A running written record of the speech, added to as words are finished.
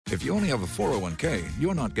If you only have a 401k,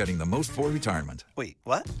 you're not getting the most for retirement. Wait,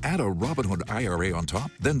 what? Add a Robinhood IRA on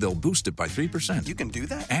top, then they'll boost it by 3%. You can do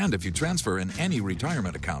that? And if you transfer in any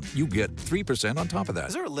retirement account, you get 3% on top of that.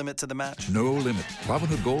 Is there a limit to the match? No limit.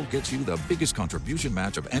 Robinhood Gold gets you the biggest contribution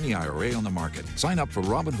match of any IRA on the market. Sign up for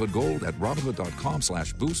Robinhood Gold at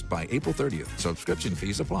Robinhood.com/boost by April 30th. Subscription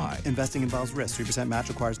fees apply. Investing involves risk. 3% match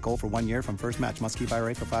requires gold for 1 year from first match. Must keep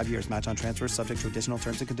IRA for 5 years. Match on transfers subject to additional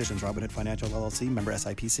terms and conditions. Robinhood Financial LLC, member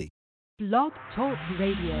SIPC. Blog Talk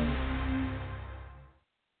Radio.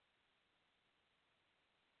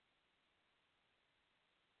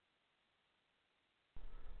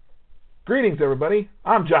 Greetings, everybody.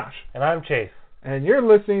 I'm Josh. And I'm Chase. And you're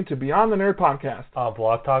listening to Beyond the Nerd Podcast on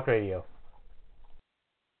Blog Talk Radio.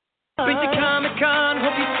 Been to Comic-Con,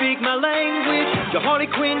 hope you speak my language. Your Harley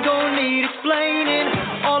Quinn don't need explaining.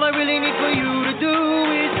 All I really need for you to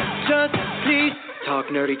do is just please talk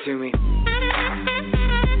nerdy to me.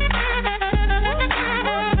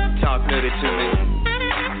 Talk nerdy to me.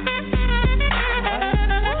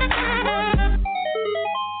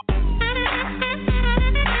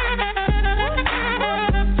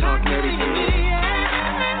 Talk nerdy to me.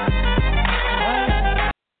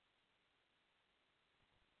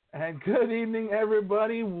 And good evening,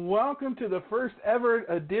 everybody. Welcome to the first ever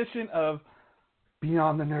edition of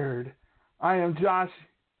Beyond the Nerd. I am Josh.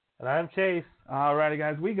 And I'm Chase. Alrighty,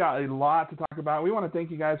 guys. We got a lot to talk about. We want to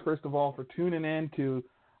thank you guys, first of all, for tuning in to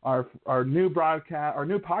our new broadcast, our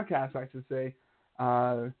new podcast, I should say.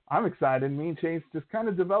 I'm excited. Me and Chase just kind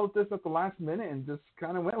of developed this at the last minute and just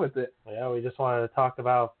kind of went with it. Yeah, we just wanted to talk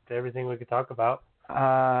about everything we could talk about.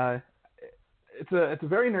 It's a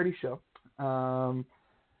very nerdy show.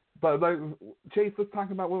 But like, Chase, let's talk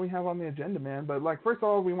about what we have on the agenda, man. But like, first of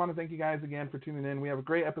all, we want to thank you guys again for tuning in. We have a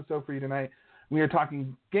great episode for you tonight. We are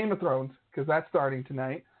talking Game of Thrones because that's starting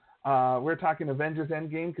tonight. We're talking Avengers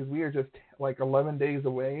End Game because we are just like 11 days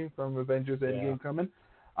away from Avengers End Game coming.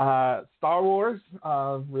 Star Wars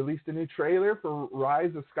released a new trailer for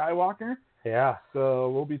Rise of Skywalker. Yeah.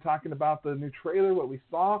 So we'll be talking about the new trailer, what we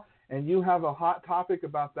saw, and you have a hot topic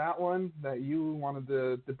about that one that you wanted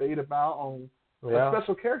to debate about on a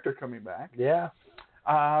special character coming back. Yeah.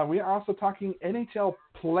 We are also talking NHL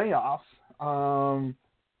Playoffs.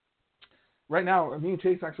 Right now, me and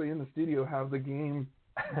Chase actually in the studio have the game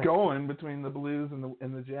going between the Blues and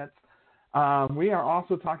the Jets. We are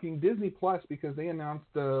also talking Disney Plus because they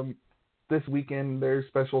announced this weekend their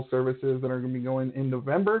special services that are going to be going in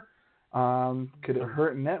November. Could it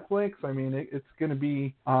hurt Netflix? I mean, it's going to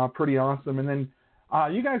be pretty awesome. And then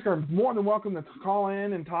you guys are more than welcome to call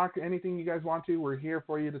in and talk anything you guys want to. We're here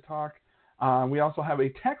for you to talk. We also have a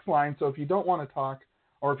text line, so if you don't want to talk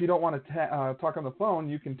or if you don't want to talk on the phone,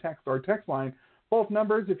 you can text our text line. Both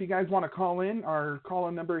numbers, if you guys want to call in, our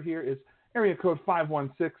call-in number here is area code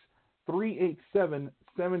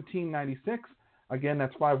 516-387-1796. Again,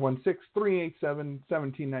 that's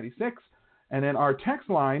 516-387-1796. And then our text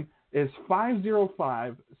line is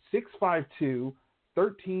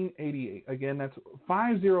 505-652-1388. Again, that's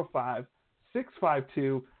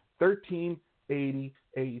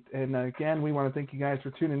 505-652-1388. And again, we want to thank you guys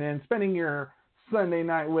for tuning in, spending your Sunday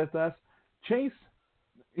night with us. Chase,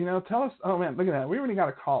 tell us. Oh, man, look at that. We already got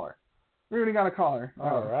a caller.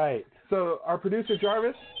 All right. So our producer,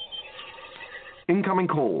 Jarvis. Incoming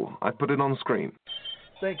call. I put it on screen.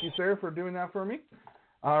 Thank you, sir, for doing that for me.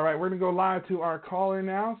 All right, we're going to go live to our caller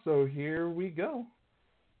now, so here we go.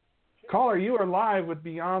 Caller, you are live with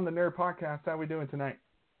Beyond the Nerd Podcast. How are we doing tonight?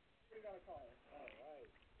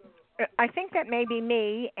 I think that may be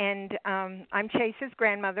me, and I'm Chase's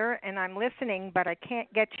grandmother, and I'm listening, but I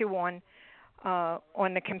can't get you on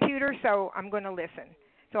the computer, so I'm going to listen.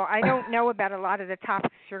 So I don't know about a lot of the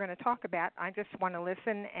topics you're going to talk about. I just want to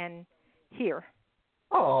listen and hear.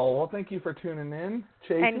 Oh, well, thank you for tuning in,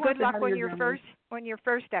 Chase. And good luck on your first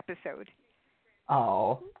episode.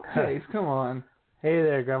 Oh, Chase, come on. Hey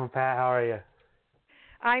there, Grandma Pat. How are you?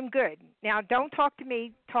 I'm good. Now, don't talk to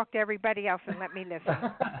me. Talk to everybody else and let me listen.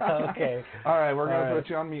 Okay. All right, we're going to put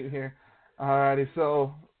you on mute here. All righty,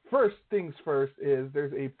 so first things first is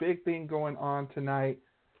there's a big thing going on tonight.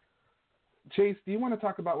 Chase, do you want to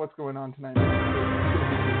talk about what's going on tonight?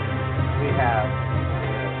 We have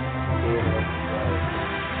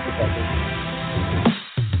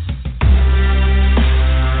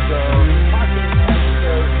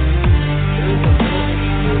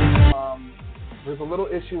there's a little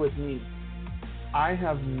issue with me. I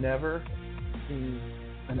have never seen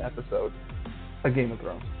an episode of Game of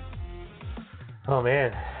Thrones. Oh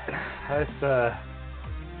man, that's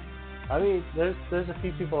I mean, there's a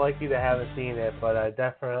few people like you that haven't seen it, but I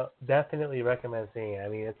definitely recommend seeing it. I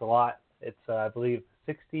mean, it's a lot. It's I believe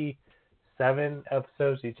 67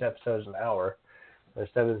 episodes. Each episode is an hour. There's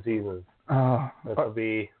 7 seasons. This will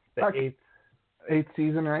be the eighth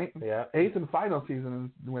season, right? Yeah. 8th and final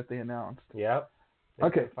season is what they announced. Yep.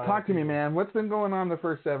 Okay, talk to me, man. What's been going on the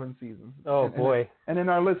first 7 seasons? Oh, boy. And then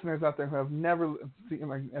our listeners out there who have never seen,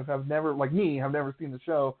 have never seen the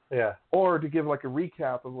show. Yeah. Or to give like a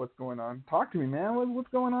recap of what's going on. Talk to me, man. What's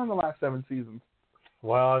going on the last 7 seasons?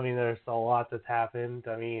 Well, I mean, there's a lot that's happened.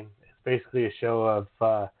 I mean, it's basically a show of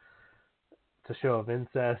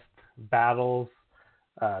incest, battles,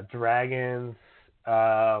 dragons,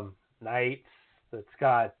 knights. It's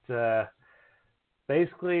got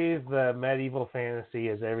basically the medieval fantasy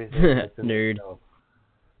is everything that's in Nerd. the show.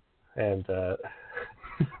 And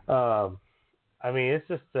I mean, it's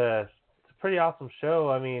just it's a pretty awesome show.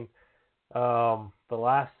 I mean, the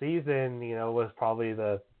last season, was probably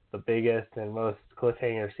the biggest and most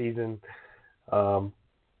cliffhanger season. I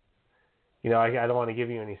don't want to give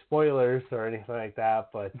you any spoilers or anything like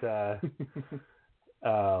that, but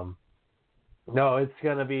no, it's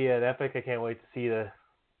gonna be an epic. I can't wait to see the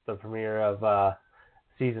premiere of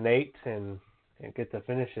season 8 and get to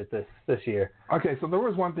finish it this year. Okay, so there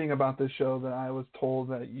was one thing about this show that I was told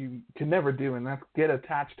that you can never do, and that's get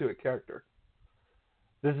attached to a character.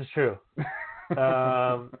 This is true.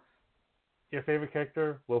 Your favorite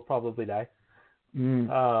character will probably die.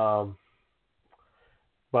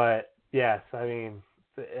 But yes, I mean,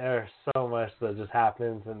 there's so much that just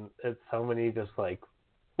happens, and it's so many just like,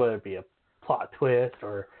 whether it be a plot twist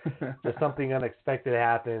or just something unexpected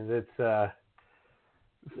happens. It's a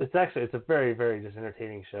very, very just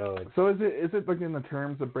entertaining show. So is it like in the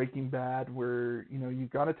terms of Breaking Bad where you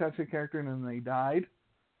got attached to a character and then they died?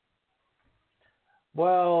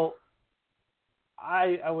 Well,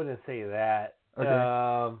 I wouldn't say that.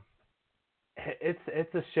 Okay.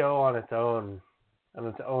 It's a show on its own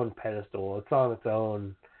pedestal. It's on its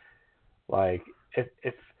own, like if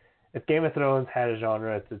Game of Thrones had a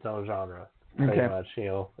genre, it's its own genre. Pretty much,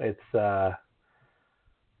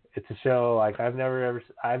 it's a show like I've never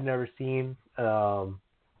seen. It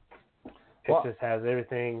just has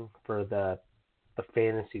everything for the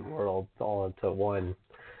fantasy world all into one.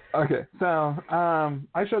 Okay, so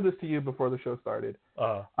I showed this to you before the show started.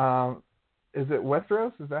 Is it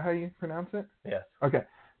Westeros? Is that how you pronounce it? Yes. Okay,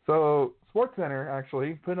 so SportsCenter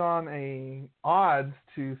actually put on a odds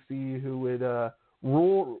to see who would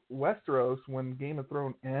rule Westeros when Game of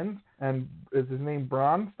Thrones ends, and is his name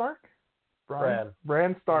Bran Stark?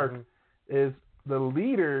 Bran Stark is the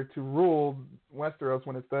leader to rule Westeros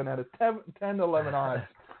when it's done at a 10-11 odds.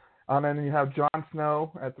 And then you have Jon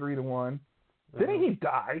Snow at 3-1. Didn't he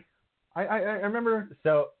die? I remember.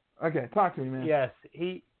 So okay, talk to me, man. Yes,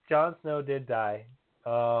 Jon Snow did die.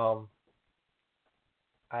 I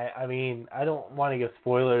mean, I don't want to give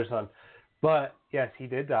spoilers on, but yes, he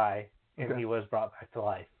did die, and he was brought back to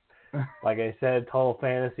life. Like I said, total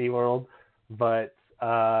fantasy world, but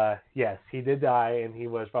yes, he did die, and he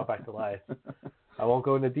was brought back to life. I won't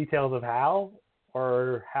go into details of how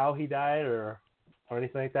he died or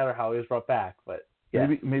anything like that, or how he was brought back, but yeah.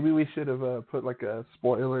 Maybe we should have put like a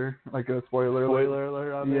spoiler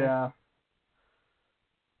alert on there. Yeah.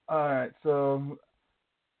 All right, so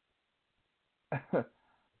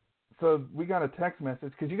we got a text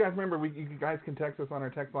message because you guys remember you guys can text us on our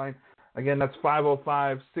text line. Again, that's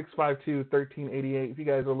 505-652-1388. If you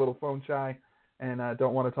guys are a little phone shy and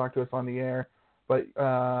don't want to talk to us on the air, but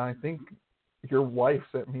I think your wife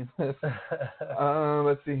sent me this.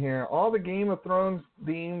 Let's see here. All the Game of Thrones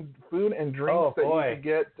themed food and drinks you can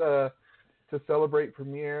get to celebrate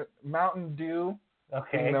premiere. Mountain Dew.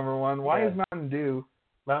 Okay. Number one. Why is Mountain Dew?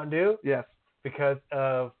 Mountain Dew? Yes. Because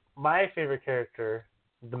of my favorite character,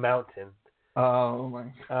 the Mountain. Oh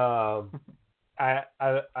my.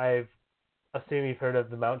 I've assumed you've heard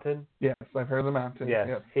of the Mountain. Yes, I've heard of the Mountain.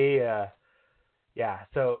 Yes. He.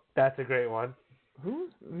 So that's a great one.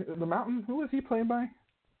 Who's the Mountain? Who is he played by?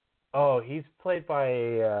 Oh, he's played by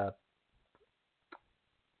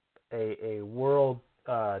a world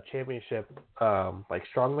championship like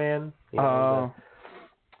strongman.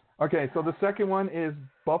 Okay, so the second one is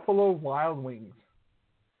Buffalo Wild Wings.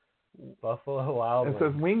 Buffalo Wild Wings. It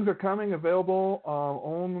says wings are coming, available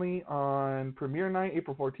only on premiere night,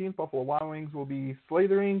 April 14th. Buffalo Wild Wings will be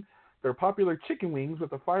slathering their popular chicken wings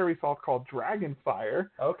with a fiery sauce called Dragon Fire.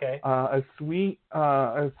 Okay. A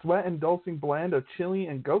sweat-inducing blend of chili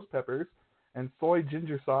and ghost peppers and soy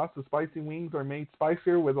ginger sauce. The spicy wings are made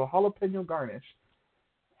spicier with a jalapeno garnish.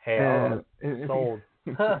 Sold.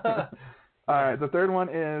 All right, the third one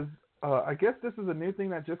is, I guess this is a new thing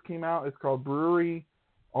that just came out. It's called Brewery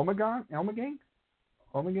Omegang?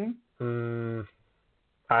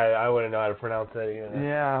 I wouldn't know how to pronounce that either.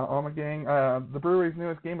 Yeah, oh my gang. The brewery's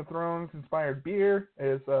newest Game of Thrones inspired beer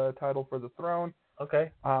is titled For the Throne.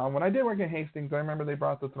 Okay. When I did work in Hastings, I remember they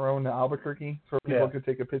brought the throne to Albuquerque so people could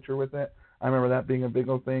take a picture with it. I remember that being a big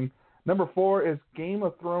old thing. Number 4 is Game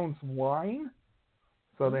of Thrones wine.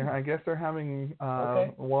 So I guess they're having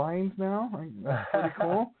wines now. That's pretty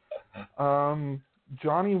cool.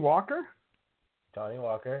 Johnny Walker. Johnny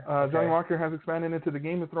Walker. Johnny Walker has expanded into the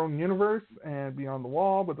Game of Thrones universe and Beyond the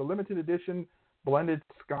Wall with a limited edition blended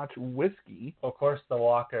Scotch whiskey. Of course, the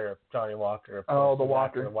Walker, Johnny Walker. Oh, the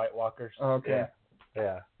Walker. The White Walkers. Okay.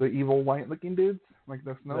 Yeah. The evil white-looking dudes, like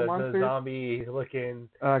the snow monsters. The zombie-looking.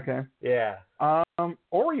 Okay. Yeah.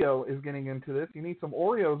 Oreo is getting into this. You need some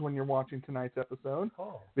Oreos when you're watching tonight's episode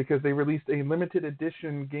because they released a limited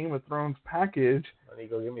edition Game of Thrones package. I need to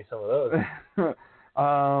go get me some of those.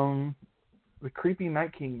 The Creepy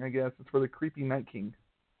Night King, I guess. It's for the Creepy Night King.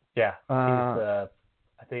 Yeah. I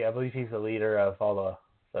believe he's the leader of all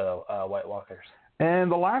the White Walkers.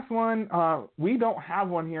 And the last one, we don't have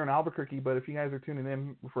one here in Albuquerque, but if you guys are tuning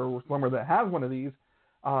in for somewhere that has one of these,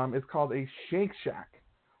 it's called a Shake Shack.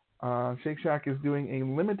 Shake Shack is doing a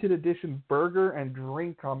limited edition burger and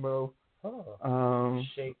drink combo.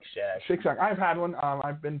 Shake Shack. Shake Shack. I've had one.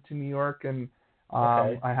 I've been to New York and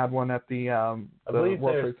I had one at the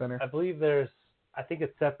World Trade Center. I believe I think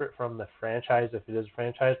it's separate from the franchise if it is a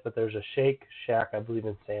franchise, but there's a Shake Shack, I believe,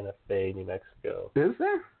 in Santa Fe, New Mexico. Is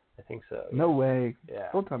there? I think so. No way. Yeah.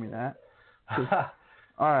 Don't tell me that.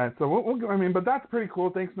 All right. So we'll go. I mean, but that's pretty cool.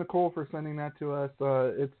 Thanks, Nicole, for sending that to us.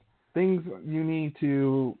 It's things you need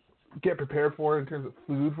to get prepared for in terms of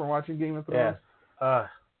food for watching Game of Thrones. Yeah.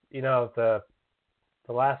 The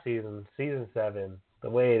last season, season 7, the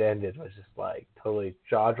way it ended was just like totally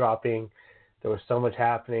jaw-dropping. There was so much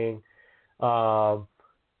happening.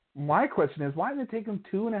 My question is, why did it take them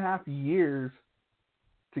 2.5 years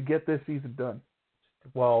to get this season done?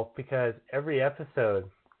 Well, because every episode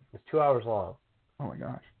is 2 hours long. Oh my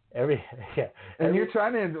gosh. And you're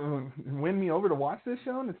trying to win me over to watch this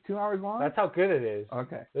show, and it's 2 hours long? That's how good it is.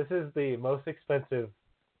 Okay. This is the most expensive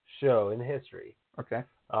show in history. Okay.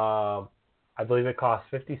 I believe it costs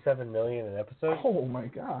 $57 million an episode. Oh my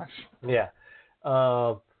gosh. Yeah.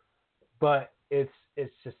 But it's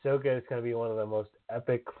just so good. It's going to be one of the most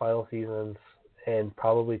epic final seasons in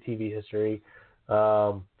probably TV history.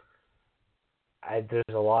 There's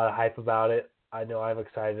a lot of hype about it. I know I'm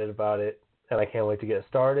excited about it, and I can't wait to get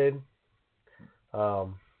started.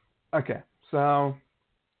 Okay, so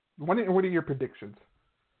what are your predictions?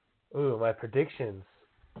 Ooh, my predictions.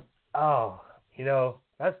 Oh,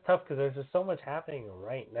 that's tough because there's just so much happening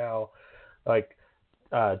right now. Like,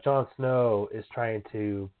 Jon Snow is trying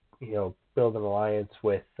to, build an alliance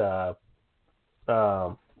with nerd.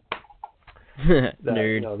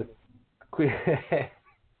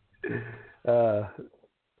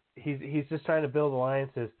 He's just trying to build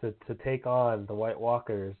alliances to take on the White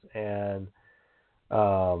Walkers, and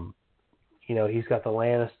he's got the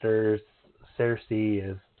Lannisters.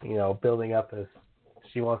 Cersei is building up as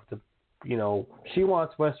she wants to, she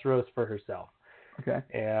wants Westeros for herself. Okay.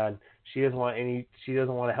 And she doesn't want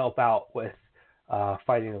to help out with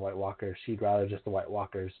fighting the White Walkers. She'd rather just the White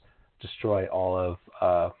Walkers destroy all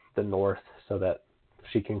of the North so that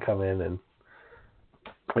she can come in, and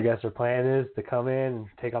I guess her plan is to come in and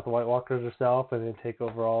take out the White Walkers herself and then take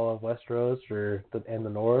over all of Westeros and the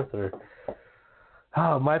North.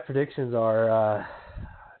 My predictions are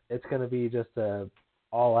it's going to be just a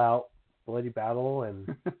all-out bloody battle,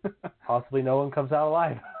 and possibly no one comes out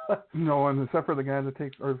alive. No one, except for the guy that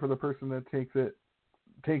for the person that takes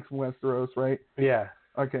Westeros, right? Yeah.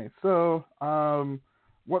 Okay, so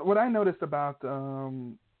what I noticed about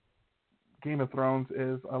Game of Thrones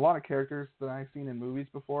is a lot of characters that I've seen in movies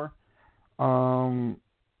before,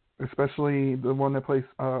 especially the one that plays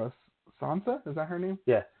Sansa. Is that her name?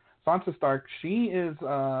 Yeah. Sansa Stark. She is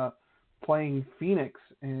playing Phoenix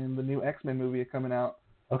in the new X-Men movie coming out.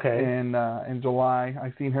 Okay. In July.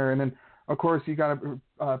 I've seen her, and then of course you got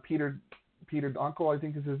Peter Uncle, I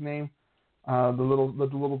think is his name, the little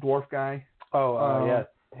dwarf guy. Oh, yeah.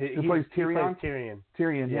 He plays Tyrion. He plays Tyrion.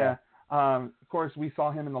 Tyrion, yeah. Of course, we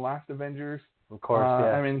saw him in the last Avengers. Of course,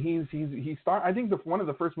 yeah. I mean, I think one of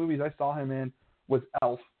the first movies I saw him in was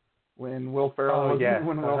Elf, when Will Ferrell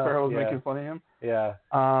was making fun of him. Yeah.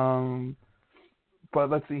 But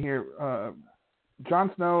let's see here.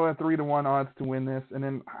 Jon Snow at 3-1 odds to win this, and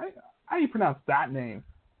then how do you pronounce that name?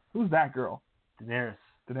 Who's that girl? Daenerys.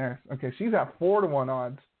 Okay, she's at 4-1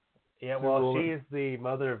 odds. Yeah, well, she is the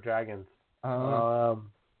mother of dragons. So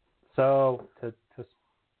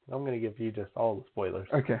I'm going to give you just all the spoilers.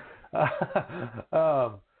 Okay.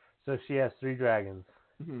 So she has 3 dragons.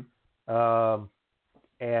 Mm-hmm.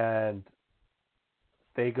 And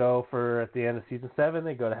they go for, at the end of season 7,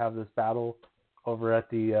 they go to have this battle over at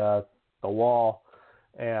the wall,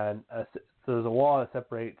 and so there's a wall that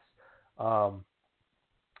separates I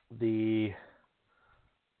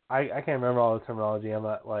can't remember all the terminology. I'm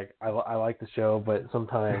not like, I like the show, but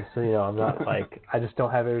sometimes, I'm not like, I just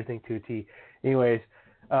don't have everything to a T. Anyways,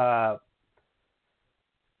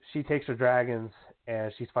 she takes her dragons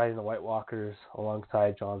and she's fighting the White Walkers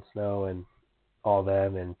alongside Jon Snow and all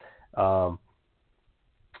them, and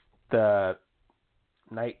the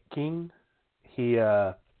Night King, he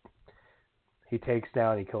takes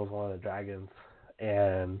down, he kills one of the dragons,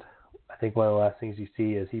 and I think one of the last things you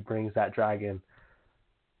see is he brings that dragon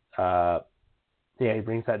back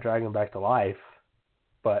to life,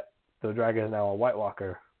 but the dragon is now a White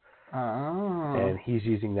Walker. Oh. And he's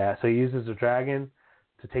using that. So he uses the dragon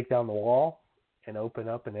to take down the wall and open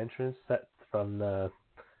up an entrance set and then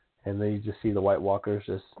you just see the White Walkers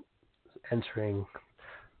just entering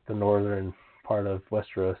the northern part of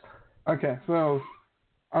Westeros. Okay, so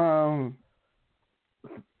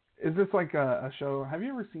is this like a show? Have you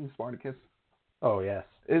ever seen Spartacus? Oh, yes.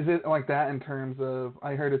 Is it like that in terms of,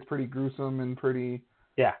 I heard it's pretty gruesome and pretty...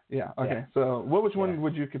 Yeah. Yeah, okay. Yeah. So which one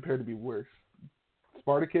would you compare to be worse?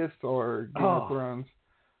 Spartacus or Game of Thrones?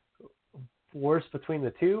 Worse between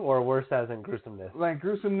the two, or worse as in gruesomeness? Like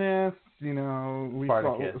gruesomeness,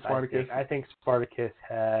 Spartacus. I think Spartacus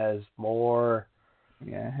has more...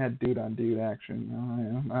 Yeah, it had dude-on-dude action.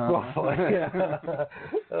 Not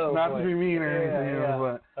to be mean or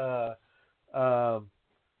anything, but...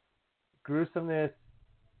 gruesomeness,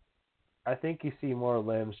 I think you see more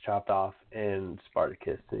limbs chopped off in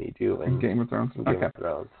Spartacus than you do in Game of Thrones. Game of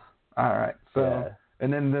Thrones. All right. So,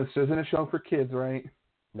 and then this isn't a show for kids, right?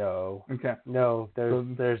 No. Okay. No,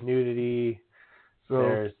 there's nudity. So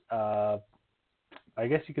there's I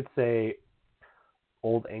guess you could say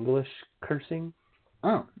Old English cursing.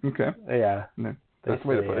 Oh, okay. Yeah. That's the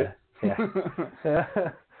way to put it. Yeah.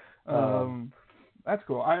 That's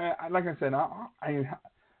cool. I like I said,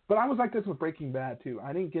 but I was like this with Breaking Bad too.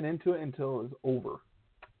 I didn't get into it until it was over.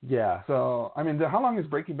 Yeah. So I mean, how long has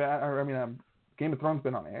Breaking Bad, Game of Thrones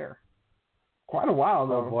been on air? Quite a while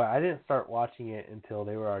though. Oh boy, I didn't start watching it until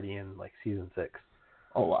they were already in like season 6.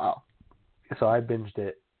 Oh wow. So I binged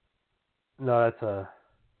it. No, that's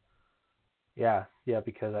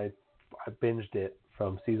because I binged it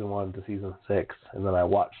from season 1 to season 6, and then I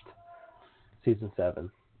watched season 7.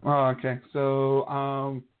 Oh, okay. So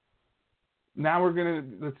now we're gonna,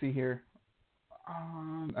 let's see here.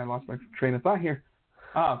 I lost my train of thought here.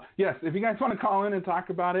 Yes, if you guys want to call in and talk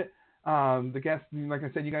about it, the guests, like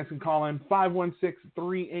I said, you guys can call in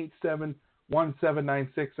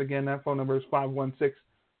 516-387-1796. Again, that phone number is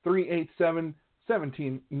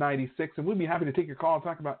 516-387-1796, and we'd be happy to take your call and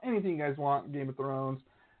talk about anything you guys want, Game of Thrones,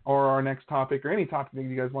 or our next topic, or any topic that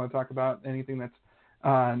you guys want to talk about, anything that's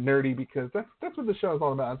nerdy, because that's what the show is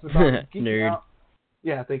all about. It's about geeking Nerd. out.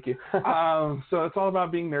 Yeah, thank you. So it's all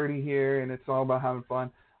about being nerdy here, and it's all about having fun.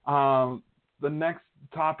 The next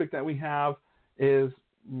topic that we have is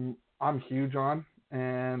I'm huge on,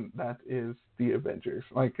 and that is the Avengers.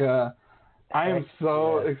 Like, I am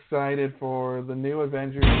so excited for the new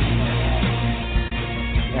Avengers.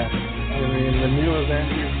 Yeah, I mean, the new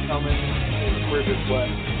Avengers coming. We're just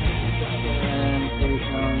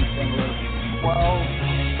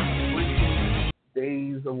 12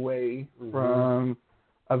 days away from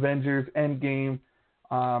Avengers End Game.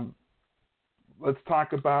 Let's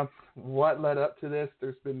talk about what led up to this.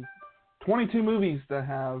 There's been 22 movies that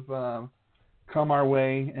have come our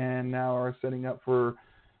way, and now are setting up for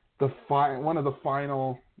one of the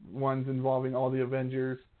final ones involving all the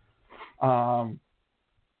Avengers.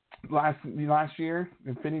 Last year,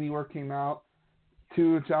 Infinity War came out,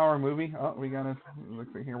 2-hour movie. Oh,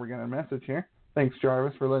 looks like here we got a message here. Thanks,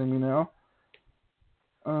 Jarvis, for letting me know.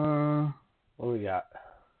 What do we got?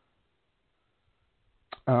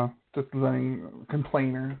 Just letting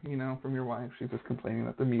complainer, from your wife. She's just complaining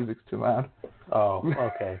that the music's too loud. Oh,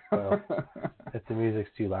 okay. Well, if the music's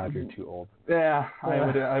too loud, you're too old. Yeah,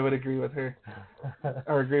 I would agree with her,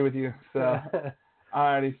 or agree with you. So,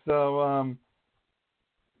 alrighty. So,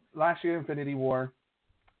 last year, Infinity War,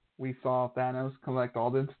 we saw Thanos collect all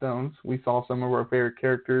the stones. We saw some of our favorite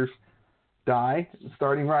characters die,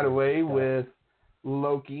 starting right away with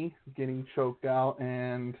Loki getting choked out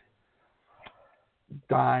and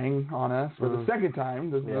dying on us for the second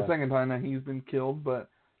time. This is the second time that he's been killed, but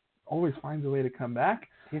always finds a way to come back.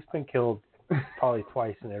 He's been killed probably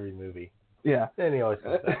twice in every movie. Yeah. And he always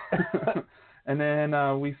comes back. And then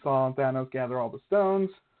we saw Thanos gather all the stones.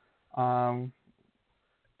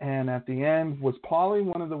 And at the end was probably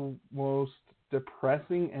one of the most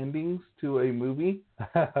depressing endings to a movie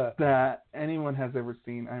that anyone has ever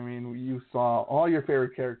seen. I mean, you saw all your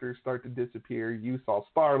favorite characters start to disappear. You saw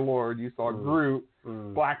Star-Lord, you saw Groot,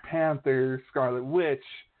 Black Panther, Scarlet Witch,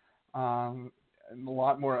 and a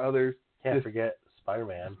lot more others. Can't forget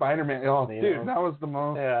Spider-Man. Oh, dude, that was the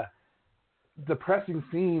most depressing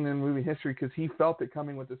scene in movie history because he felt it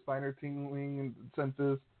coming with the spider tingling and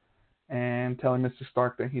senses and telling Mr.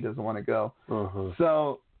 Stark that he doesn't want to go.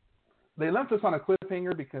 So they left us on a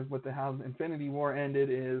cliffhanger because how Infinity War ended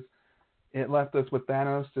is it left us with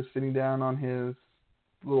Thanos just sitting down on his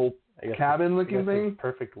little cabin-looking thing.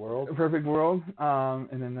 Perfect world.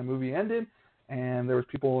 And then the movie ended, and there was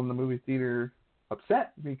people in the movie theater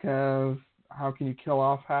upset because how can you kill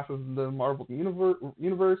off half of the Marvel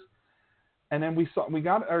universe? And then we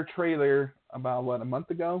got our trailer about a month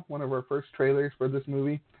ago, one of our first trailers for this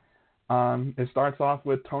movie. It starts off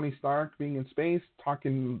with Tony Stark being in space,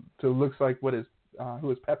 talking to looks like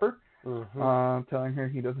who is Pepper, telling her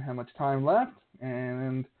he doesn't have much time left,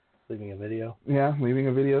 and leaving a video. Yeah, leaving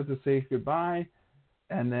a video to say goodbye.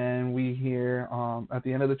 And then we hear at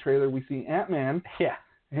the end of the trailer we see Ant-Man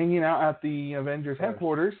hanging out at the Avengers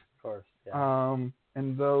headquarters. Of course, yeah.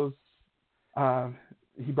 And those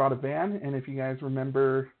he brought a van, and if you guys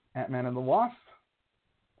remember Ant-Man and the Wasp,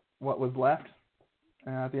 what was left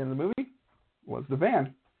at the end of the movie was the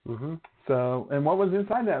van. So, and what was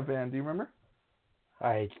inside that van? Do you remember?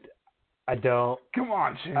 I don't. Come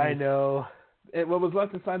on, Shane. I know. What was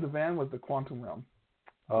left inside the van was the quantum realm.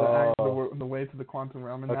 The way to the quantum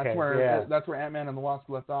realm, and that's where Ant-Man and the Wasp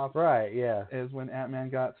left off. Right. Yeah. Is when Ant-Man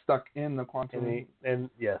got stuck in the quantum. And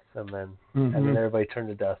then everybody turned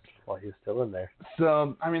to dust while he was still in there.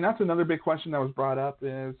 So I mean that's another big question that was brought up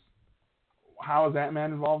is how is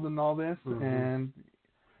Ant-Man involved in all this? And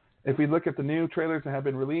if we look at the new trailers that have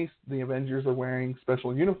been released, the Avengers are wearing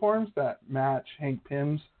special uniforms that match Hank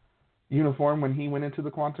Pym's uniform when he went into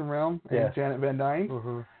the quantum realm and Janet Van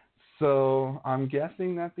Dyne. So I'm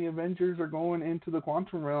guessing that the Avengers are going into the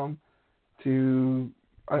quantum realm to.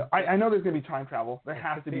 I know there's going to be time travel. There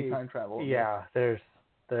has to be time travel. Yeah, there's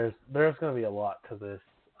going to be a lot to this.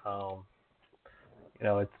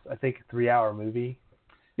 It's I think a 3-hour movie.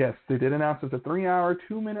 Yes, they did announce it's a 3-hour,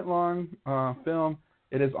 2-minute long film.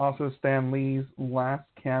 It is also Stan Lee's last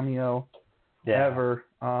cameo ever.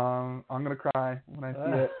 I'm going to cry when I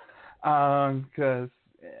see it. Because,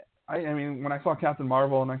 I mean, when I saw Captain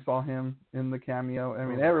Marvel and I saw him in the cameo, I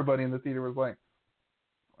mean, everybody in the theater was like,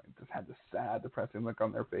 just had this sad, depressing look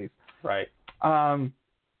on their face. Right.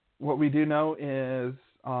 What we do know is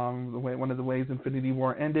one of the ways Infinity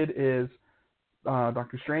War ended is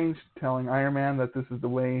Doctor Strange telling Iron Man that this is the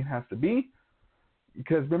way it has to be.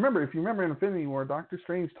 Because if you remember in Infinity War, Doctor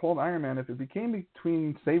Strange told Iron Man if it became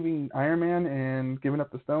between saving Iron Man and giving up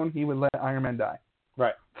the stone, he would let Iron Man die.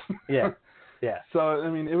 Right. Yeah. Yeah. So, I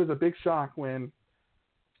mean, it was a big shock when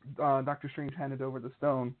Doctor Strange handed over the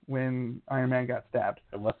stone when Iron Man got stabbed.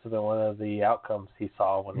 It must have been one of the outcomes he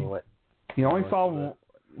saw when he went. He only saw,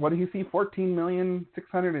 what did he see?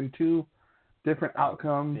 14,602 different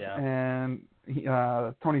outcomes. Yeah. And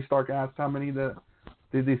Tony Stark asked how many did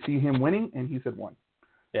they see him winning, and he said 1.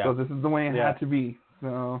 Yeah. So this is the way it had to be.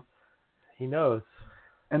 So he knows.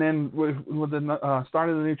 And then with the start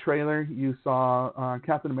of the new trailer, you saw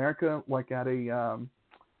Captain America like at I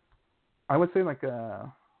would say like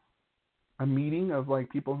a meeting of like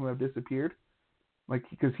people who have disappeared, like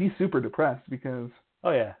because he's super depressed because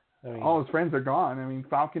all his friends are gone. I mean,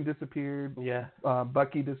 Falcon disappeared. Yeah.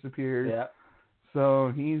 Bucky disappeared. Yeah.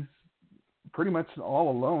 So he's pretty much all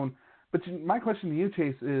alone. But my question to you,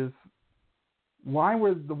 Chase, is why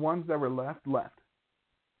were the ones that were left?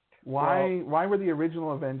 Why were the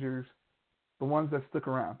original Avengers the ones that stuck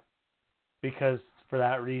around? Because for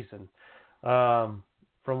that reason. From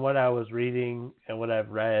what I was reading and what I've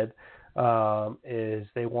read, is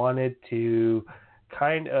they wanted to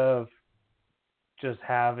kind of just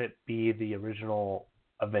have it be the original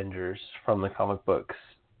Avengers from the comic books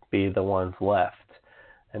be the ones left.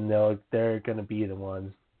 And they're going to be the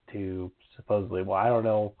ones to supposedly, I don't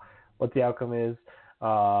know what the outcome is,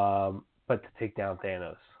 but to take down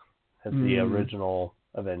Thanos as the original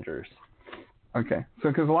Avengers. Okay, so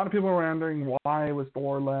because a lot of people were wondering why was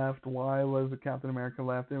Thor left, why was the Captain America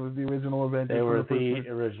left? It was the original Avengers. They were the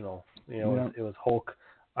original. It was Hulk,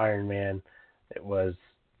 Iron Man, it was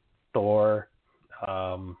Thor, it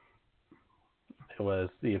was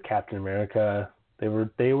the Captain America. They were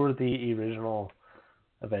the original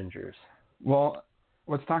Avengers. Well,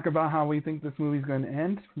 let's talk about how we think this movie's going to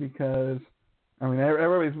end, because I mean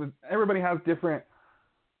everybody has different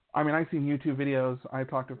I mean, I've seen YouTube videos, I've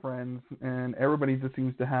talked to friends, and everybody just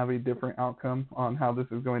seems to have a different outcome on how this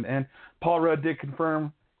is going to end. Paul Rudd did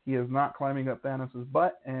confirm he is not climbing up Thanos'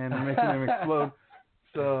 butt and making him explode.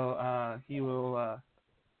 So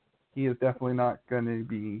he is definitely not going to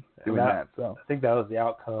be doing that. So I think that was the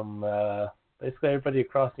outcome. Basically, everybody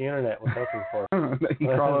across the internet was hoping for. He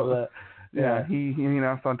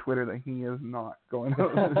announced on Twitter that he is not going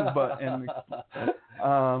up his butt. And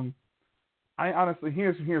I honestly,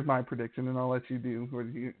 here's my prediction, and I'll let you do what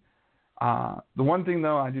you. The one thing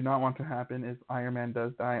though I do not want to happen is Iron Man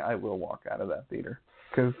does die. I will walk out of that theater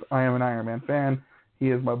because I am an Iron Man fan.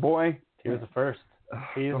 He is my boy. He was the first.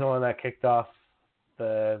 He's the one that kicked off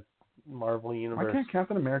the Marvel universe. Why can't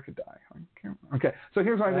Captain America die? Okay, so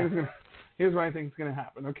here's what I think is gonna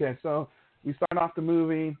happen. Okay, so we start off the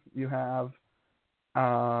movie. You have,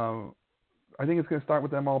 I think it's gonna start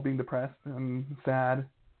with them all being depressed and sad.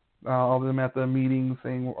 All of them at the meeting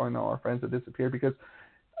saying, "Oh no, our friends have disappeared." Because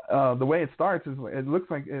the way it starts is it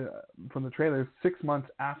looks like from the trailer 6 months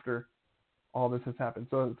after all this has happened.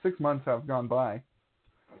 So 6 months have gone by.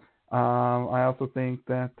 I also think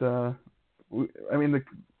that the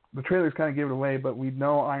trailers kind of give it away, but we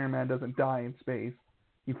know Iron Man doesn't die in space.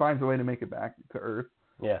 He finds a way to make it back to Earth.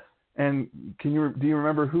 Yeah. And do you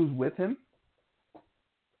remember who's with him?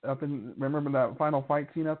 Remember that final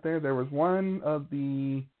fight scene up there? There was one of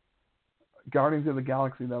the Guardians of the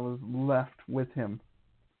Galaxy that was left with him.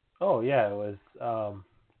 Oh yeah, it was.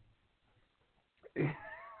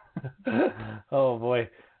 Oh boy,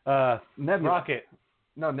 Nebula. Rocket.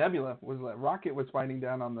 No, Nebula was. Rocket was fighting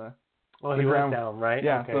down on the. Oh, the he ground. was down, right?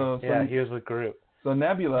 Yeah. Okay. So he was with Groot. So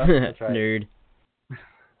Nebula. That's right. Nerd.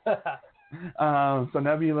 So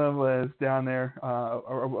Nebula was down there,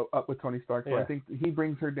 or up with Tony Stark. So I think he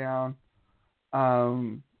brings her down.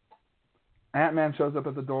 Ant-Man shows up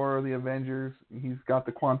at the door of the Avengers. He's got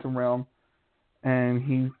the quantum realm,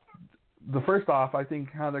 and first off, I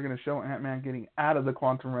think how they're going to show Ant-Man getting out of the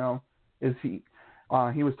quantum realm is he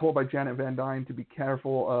was told by Janet Van Dyne to be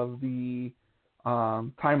careful of the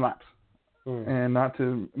time lapse and not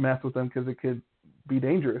to mess with them because it could be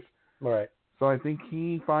dangerous. Right. So I think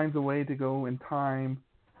he finds a way to go in time,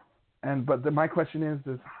 but my question is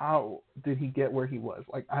how did he get where he was?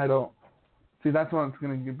 Like I don't see. That's what's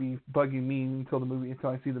going to be bugging me until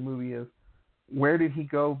I see the movie is where did he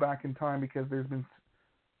go back in time? Because there's been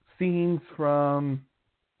scenes from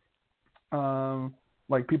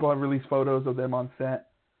like people have released photos of them on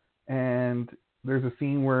set, and there's a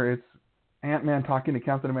scene where it's Ant-Man talking to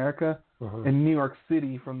Captain America in New York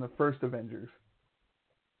City from the first Avengers.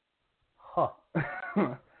 Huh.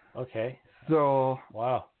 Okay. So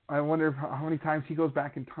wow. I wonder how many times he goes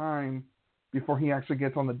back in time before he actually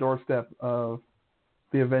gets on the doorstep of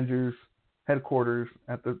the Avengers headquarters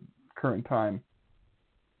at the current time.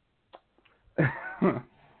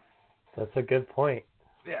 That's a good point.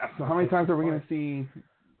 Yeah. So how many times are we going to see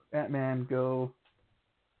Ant-Man go,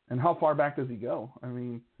 and how far back does he go? I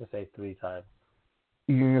mean, I'm going to say 3 times.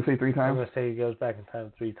 You're going to say 3 times? I'm going to say he goes back in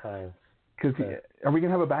time 3 times. Because are we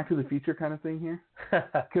going to have a Back to the Future kind of thing here?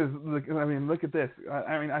 Because, look at this.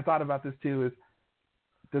 I thought about this too. Is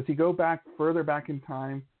does he go back further back in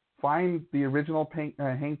time, find the original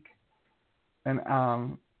Hank, and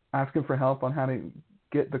ask him for help on how to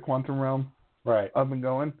get the quantum realm up and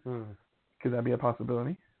going? Could that be a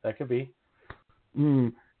possibility? That could be.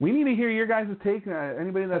 We need to hear your guys' take.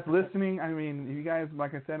 Anybody that's listening, you guys,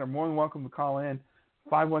 like I said, are more than welcome to call in.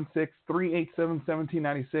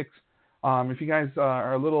 516-387-1796. If you guys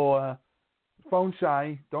are a little phone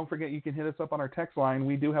shy, don't forget you can hit us up on our text line.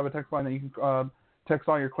 We do have a text line that you can text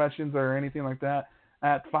all your questions or anything like that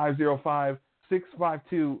at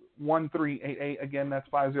 505-652-1388. Again, that's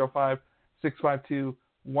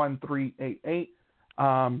 505-652-1388.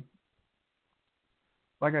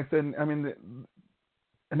 Like I said, and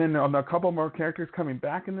then a couple more characters coming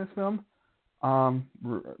back in this film.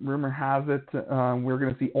 Rumor has it we're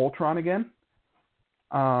going to see Ultron again.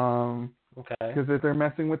 Okay. Because if they're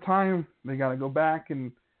messing with time, they got to go back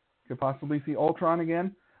and could possibly see Ultron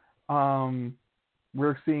again.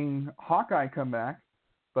 We're seeing Hawkeye come back,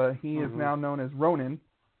 but he is now known as Ronin.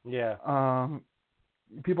 Yeah.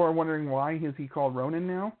 People are wondering why is he called Ronin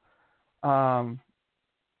now.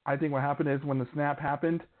 I think what happened is when the snap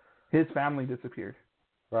happened, his family disappeared.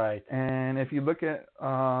 Right. And if you look at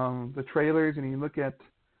the trailers and you look at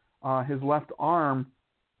his left arm,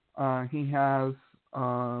 he has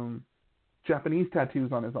Japanese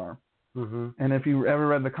tattoos on his arm. And if you ever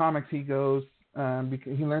read the comics, he goes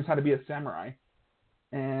because he learns how to be a samurai,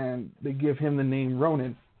 and they give him the name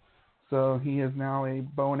Ronin. So he is now a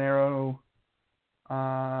bow and arrow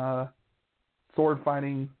sword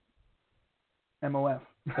fighting MOF.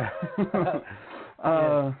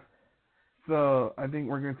 So I think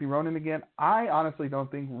we're going to see Ronan again. I honestly don't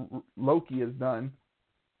think Loki is done.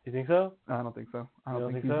 You think so? I don't think so. I You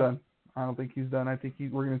don't think he's so? done. I don't think he's done. I think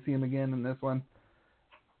we're going to see him again in this one.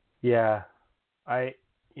 Yeah. I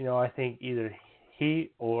think either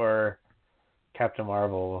he or Captain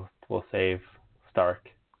Marvel will save Stark.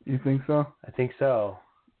 You think so? I think so.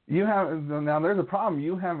 You have now. There's a problem.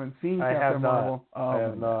 You haven't seen Captain Marvel. I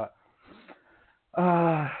have not.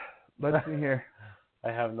 Let's see here. I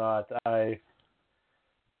have not. I've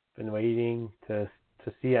been waiting to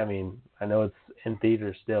see. I mean, I know it's in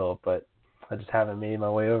theaters still, but I just haven't made my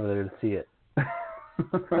way over there to see it.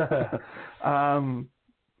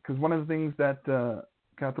 Because one of the things that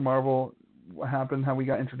Captain Marvel, what happened, how we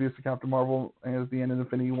got introduced to Captain Marvel is the end of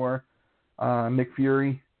Infinity War. Nick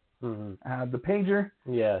Fury had the pager.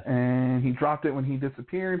 Yes. And he dropped it when he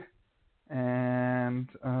disappeared, and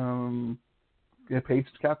it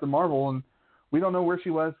paged Captain Marvel, and we don't know where she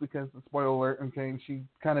was because, spoiler alert, okay, she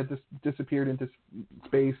kind of just disappeared into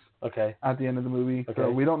space at the end of the movie. Okay. So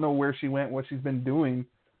we don't know where she went, what she's been doing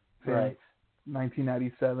since Right.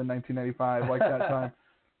 1997, 1995, like that time.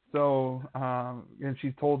 So, and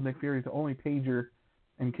she told Nick Fury to only page her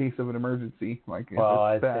in case of an emergency. Like, well,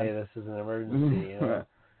 I'd bad. say this is an emergency. You know?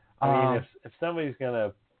 I mean, if somebody's going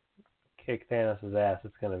to kick Thanos' ass,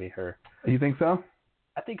 it's going to be her. You think so?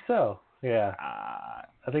 I think so, yeah.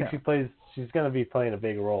 I think she's going to be playing a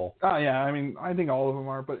big role. Oh, yeah. I mean, I think all of them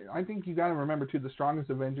are. But I think you got to remember, too, the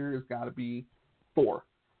strongest Avenger has got to be Thor.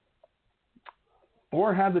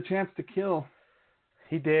 Thor had the chance to kill.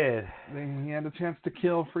 He did. He had a chance to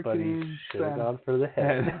kill freaking. But he should have gone for the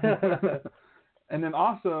head. And then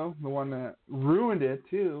also, the one that ruined it,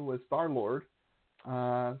 too, was Star-Lord.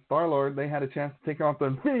 Star-Lord, they had a chance to take off the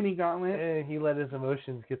Infinity Gauntlet. And he let his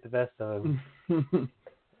emotions get the best of him.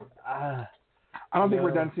 I don't think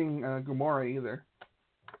we're done seeing Gamora either.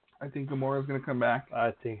 I think Gamora's going to come back.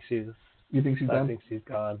 I think she's... You think she's done? I think she's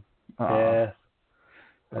gone. Yeah.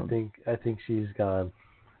 I think she's gone.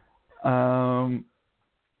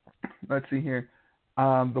 Let's see here.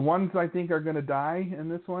 The ones I think are going to die in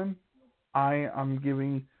this one, I'm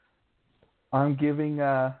giving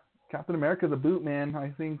Captain America the boot, man.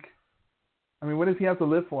 I mean, what does he have to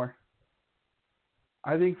live for?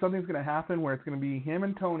 I think something's going to happen where it's going to be him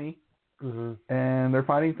and Tony, and they're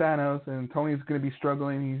fighting Thanos, and Tony's going to be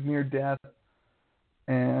struggling. He's near death,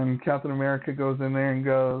 and Captain America goes in there and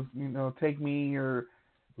goes, take me, or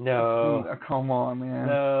no, come on, man.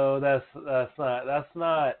 No, that's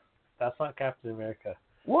not Captain America.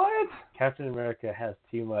 What? Captain America has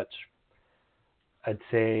too much, I'd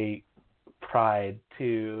say, pride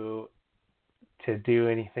to do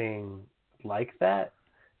anything like that.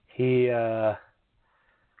 He's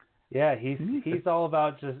all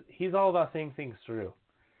about seeing things through.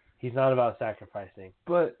 He's not about sacrificing.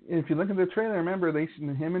 But if you look at the trailer, remember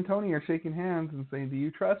him and Tony are shaking hands and saying, "Do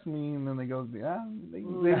you trust me?" And then they go, "Yeah." They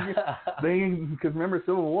because remember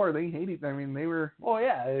Civil War, they hated. I mean, they were. Oh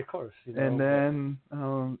yeah, of course. And then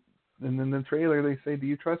the trailer they say, "Do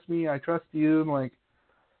you trust me? I trust you." And like,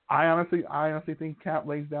 I honestly think Cap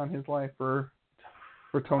lays down his life for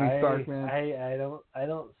Tony Stark, man. I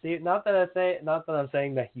don't see it. Not that I'm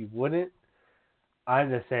saying that he wouldn't.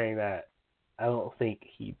 I'm just saying that I don't think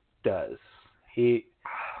he does. He's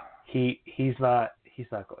not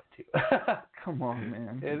going to. Come on,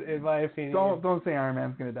 man. In my opinion. Don't say Iron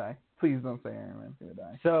Man's gonna die. Please don't say Iron Man's gonna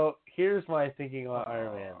die. So here's my thinking on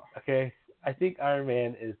Iron Man. Okay, I think Iron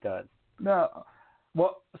Man is done. No.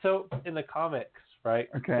 Well, so in the comics, right?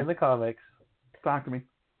 Okay. In the comics. Talk to me.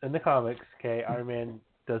 In the comics, okay, Iron Man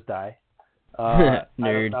does die. I'm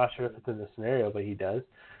not sure if it's in the scenario, but he does.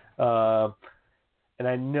 And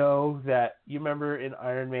I know that you remember in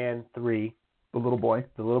Iron Man 3, the little boy,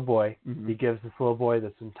 he gives this little boy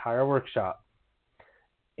this entire workshop,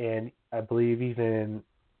 and I believe I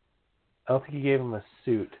don't think he gave him a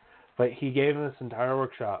suit, but he gave him this entire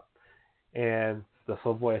workshop, and this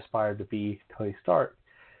little boy aspired to be Tony Stark.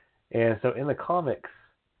 And so in the comics,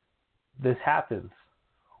 this happens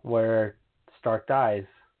where Stark dies,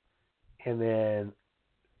 and then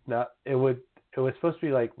it was supposed to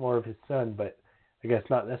be like more of his son, but I guess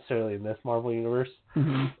not necessarily in this Marvel universe.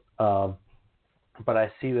 But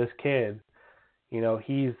I see this kid,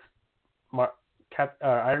 he's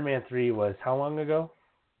Iron Man 3 was how long ago?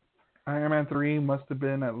 Iron Man 3 must have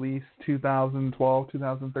been at least 2012,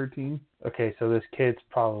 2013. Okay, so this kid's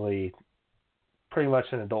probably pretty much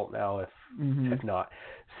an adult now, if not.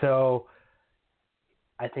 So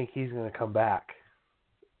I think he's going to come back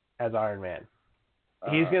as Iron Man.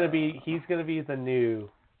 He's going to be the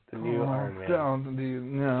new The new Iron Man. Don't do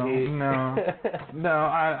no.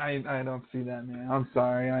 I don't see that, man. I'm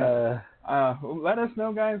sorry. Let us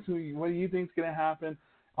know, guys. What do you think's gonna happen?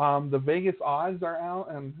 The Vegas odds are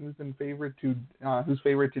out, and who's favored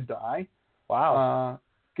to die? Wow.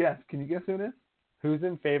 Guess. Can you guess who it is? Who's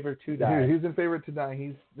in favor to die? Who's in favor to die?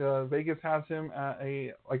 He's Vegas has him at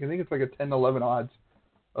I think it's like a 10-11 odds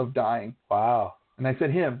of dying. Wow. And I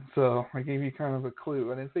said him, so I gave you kind of a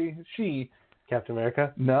clue. I didn't say she. Captain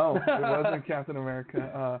America? No, it wasn't Captain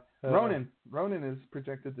America. Ronan is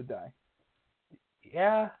projected to die.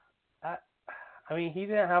 Yeah. I mean, he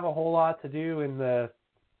didn't have a whole lot to do in the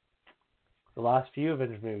last few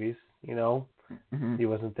Avengers movies, you know. Mm-hmm. He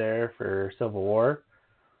wasn't there for Civil War.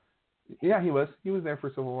 Yeah, he was. He was there for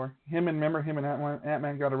Civil War. Remember him and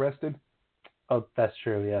Ant-Man got arrested? Oh, that's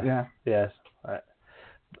true, yeah. Yeah. Yes.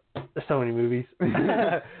 There's so many movies.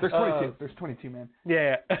 There's 22. There's 22, man.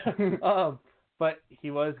 Yeah. But he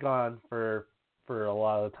was gone for a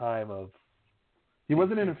lot of the time of... He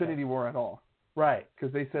wasn't in Infinity War at all. Right.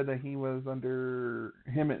 Because they said that he was under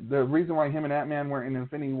him. The reason why him and Ant-Man weren't in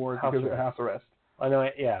Infinity War is because of house arrest. I know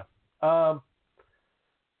it, yeah. I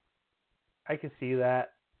could see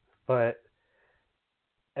that, but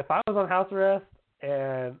if I was on house arrest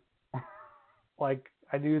and like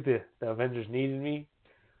I knew the Avengers needed me,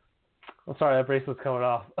 I'm sorry, that bracelet's coming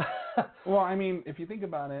off. Well, I mean, if you think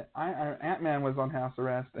about it, Ant-Man was on house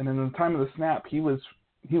arrest, and in the time of the snap, he was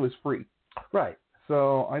free. Right.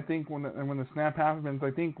 So I think when the snap happens,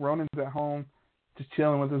 I think Ronan's at home, just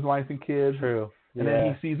chilling with his wife and kids. True. And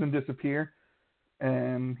then he sees them disappear,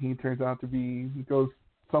 and he turns out to be he goes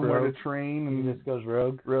somewhere to train, and he just goes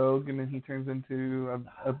rogue, and then he turns into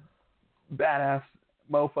a badass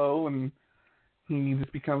mofo, and he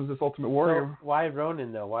just becomes this ultimate warrior. So why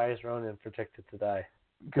Ronan though? Why is Ronan projected to die?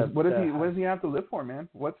 Because what does he have to live for, man?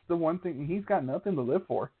 What's the one thing he's got nothing to live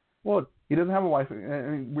for? Well, he doesn't have a wife. I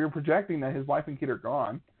mean, we're projecting that his wife and kid are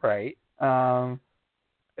gone. Right. But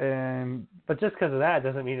just because of that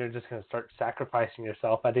doesn't mean you're just going to start sacrificing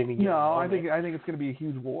yourself at any given moment. I think it's going to be a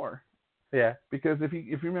huge war. Yeah. Because if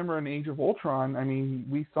you remember in Age of Ultron, I mean,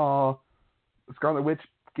 we saw Scarlet Witch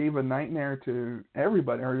gave a nightmare to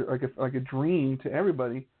everybody, or like a dream to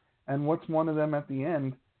everybody. And what's one of them at the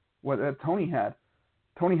end? What Tony had?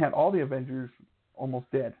 Tony had all the Avengers almost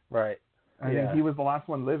dead. Right. I think he was the last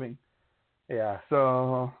one living. Yeah.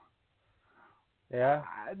 So. Yeah.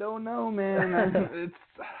 I don't know, man.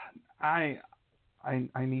 I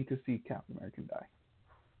need to see Captain America die.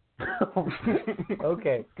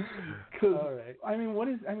 Okay. All right.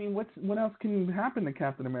 What else can happen to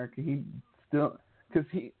Captain America?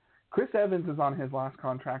 Chris Evans is on his last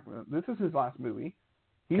contract. This is his last movie.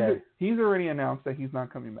 He's already announced that he's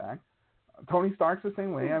not coming back. Tony Stark's the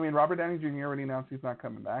same way. I mean, Robert Downey Jr. already announced he's not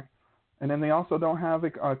coming back. And then they also don't have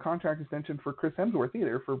a contract extension for Chris Hemsworth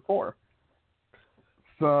either for Thor.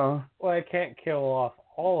 So. Well, I can't kill off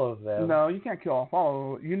all of them. No, you can't kill off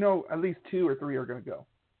all of them. You know, at least 2 or 3 are going to go.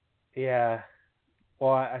 Yeah.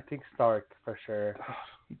 Well, I think Stark for sure.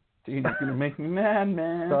 Dude, he's going to make me mad,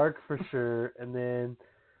 man. Stark for sure. And then,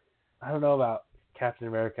 I don't know about Captain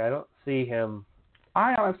America. I don't see him.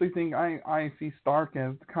 I honestly think I see Stark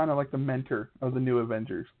as kind of like the mentor of the new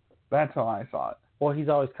Avengers. That's how I saw it. Well, he's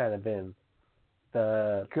always kind of been.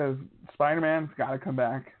 Because Spider-Man's got to come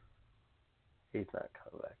back. He's not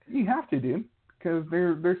coming back. You have to, dude. Because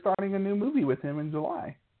they're starting a new movie with him in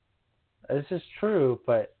July. This is true,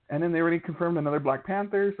 but... And then they already confirmed another Black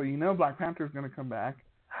Panther, so you know Black Panther's going to come back.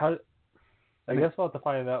 I guess we'll have to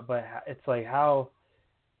find out, but it's like how...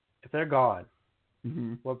 If they're gone,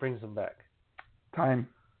 what brings them back? Time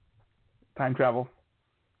travel.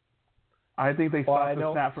 I think they stopped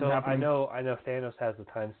the snap from happening. I know Thanos has the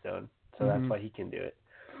time stone, so that's why he can do it.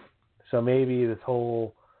 So maybe this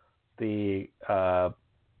whole the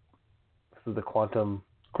quantum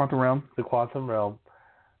realm. The quantum realm.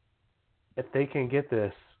 If they can get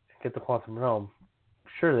the quantum realm,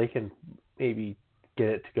 sure they can maybe get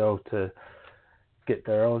it to go to get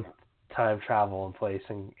their own time travel in place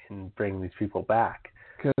and bring these people back.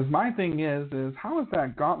 Because my thing is how is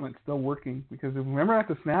that gauntlet still working? Because if remember at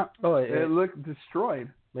the snap, it looked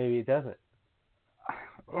destroyed. Maybe it doesn't.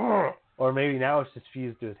 Or maybe now it's just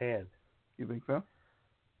fused to his hand. You think so?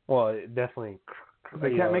 Well, it definitely.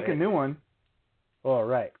 They can't make a new one. Oh,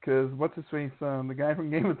 right. Because what's his face? The guy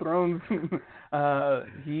from Game of Thrones,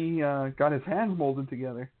 he got his hands molded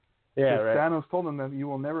together. Yeah, right. Thanos told him that you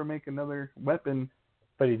will never make another weapon.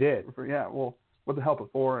 But he did. With the help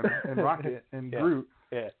of Thor and Rocket and Groot.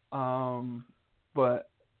 Yeah. But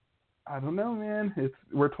I don't know, man.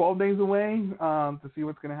 We're 12 days away to see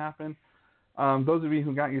what's going to happen. Those of you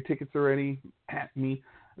who got your tickets already, at me.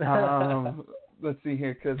 Let's see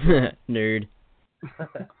here, because nerd.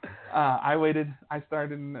 I waited. I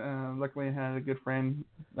started. Luckily, I had a good friend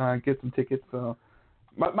get some tickets. So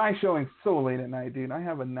my showing's so late at night, dude. I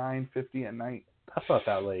have a 9:50 at night. That's not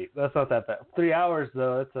that late. That's not that bad. 3 hours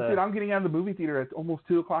though. Dude, I'm getting out of the movie theater at almost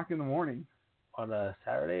 2:00 in the morning. On a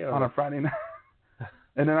Saturday or on a Friday night.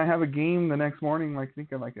 And then I have a game the next morning, like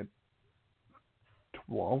at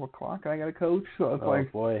 12 o'clock. I got to coach, so it's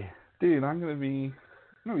like, boy, dude, I'm gonna be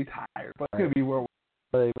tired, but it's gonna be where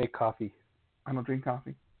they make coffee. I don't drink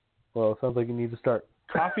coffee. Well, it sounds like you need to start.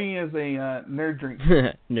 Coffee is a nerd drink.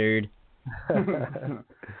 Nerd.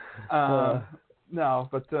 No,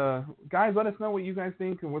 but guys, let us know what you guys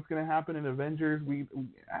think and what's gonna happen in Avengers. I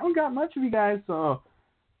haven't got much of you guys, so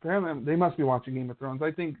apparently they must be watching Game of Thrones.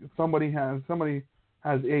 I think somebody has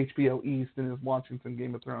HBO East and is watching some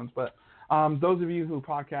Game of Thrones. But those of you who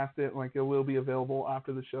podcast it, like, it will be available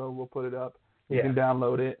after the show. We'll put it up. You can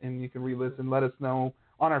download it and you can re-listen. Let us know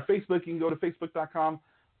on our Facebook. You can go to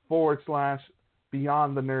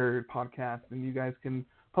facebook.com/Beyond the Nerd podcast, and you guys can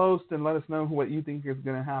post and let us know what you think is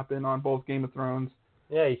going to happen on both Game of Thrones.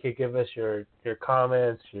 Yeah, you could give us your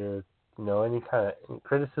comments, your any kind of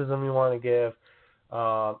criticism you want to give.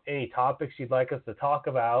 Any topics you'd like us to talk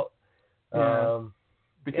about,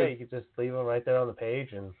 because you could just leave them right there on the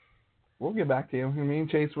page, and we'll get back to you. Me and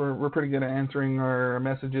Chase, we're pretty good at answering our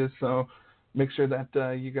messages, so make sure that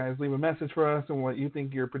you guys leave a message for us and what you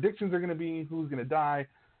think your predictions are going to be, who's going to die.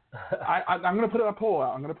 I'm going to put a poll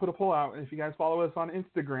out. If you guys follow us on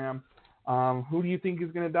Instagram, who do you think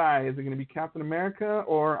is going to die? Is it going to be Captain America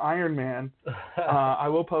or Iron Man? I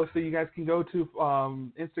will post it. You guys can go to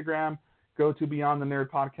Instagram. Go to Beyond the Nerd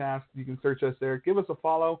Podcast. You can search us there. Give us a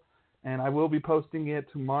follow, and I will be posting it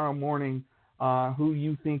tomorrow morning. Who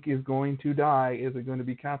you think is going to die? Is it going to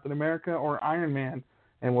be Captain America or Iron Man?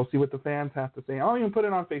 And we'll see what the fans have to say. I'll even put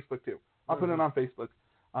it on Facebook too. Put it on Facebook.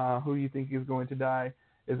 Who you think is going to die?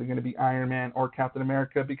 Is it going to be Iron Man or Captain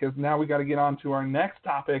America? Because now we got to get on to our next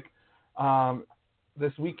topic.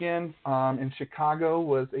 This weekend in Chicago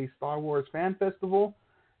was a Star Wars fan festival,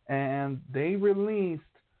 and they released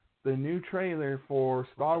the new trailer for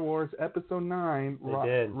Star Wars Episode 9,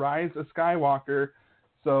 Rise of Skywalker.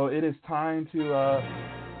 So it is time to,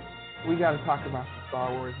 we got to talk about the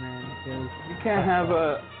Star Wars, man, because you can't have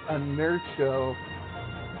a nerd show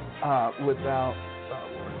without Star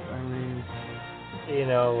Wars. I mean,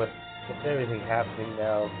 with everything happening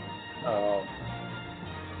now,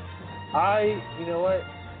 I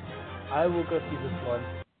will go see this one.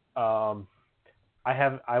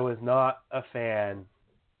 I was not a fan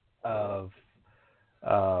of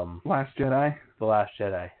Last Jedi. The Last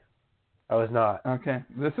Jedi. I was not. Okay,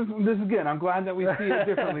 this is good. I'm glad that we see it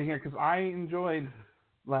differently here, because I enjoyed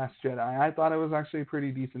Last Jedi. I thought it was actually a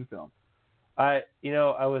pretty decent film. I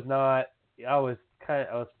was not. I was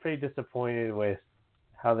pretty disappointed with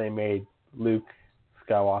how they made Luke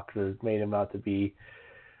Skywalker. Made him out to be.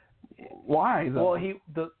 Why though? Well,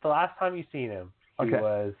 the last time you seen him,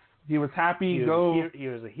 he was happy. He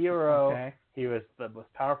was a hero. Okay. He was the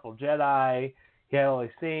most powerful Jedi. He had all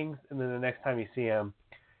these things, and then the next time you see him,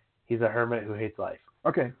 he's a hermit who hates life.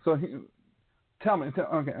 Okay, so tell me.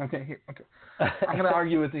 Okay. I'm gonna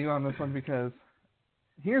argue with you on this one, because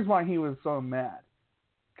here's why he was so mad.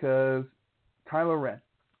 Because Kylo Ren,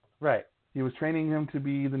 right? He was training him to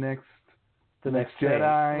be the next next Jedi,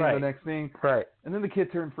 right. the next thing, right? And then the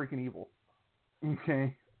kid turned freaking evil.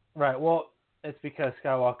 Okay. Right. Well, it's because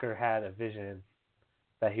Skywalker had a vision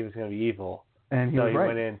that he was going to be evil, and he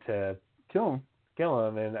went in to kill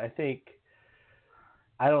him, and I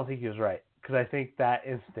don't think he was right, because I think that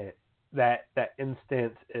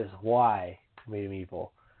instant is why he made him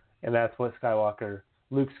evil, and that's what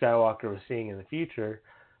Luke Skywalker was seeing in the future.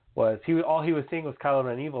 All he was seeing was Kylo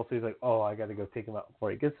Ren evil, so he's like, oh, I got to go take him out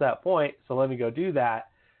before he gets to that point, so let me go do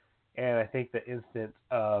that. And I think the instant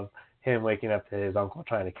of him waking up to his uncle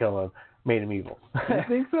trying to kill him made him evil. You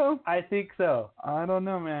think so? I think so. I don't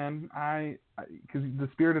know, man. Because the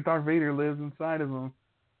spirit of Darth Vader lives inside of him.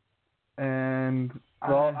 And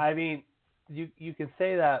I mean, you can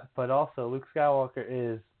say that, but also Luke Skywalker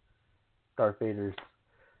is Darth Vader's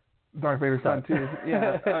son too.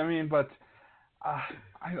 Yeah, I mean, but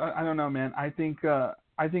I don't know, man. I think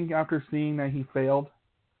after seeing that he failed,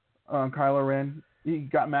 Kylo Ren, he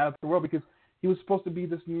got mad at the world, because he was supposed to be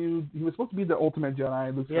the ultimate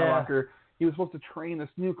Jedi, Luke Skywalker. He was supposed to train this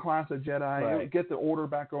new class of Jedi, get the order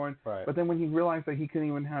back going. Right. But then when he realized that he couldn't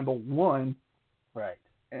even handle one, right,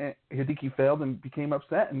 I think he failed and became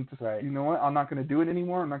upset and just, you know what, I'm not going to do it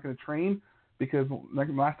anymore. I'm not going to train, because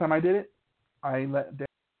last time I did it, I let down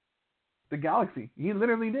the galaxy. He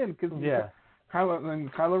literally did, because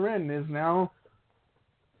Kylo Ren is now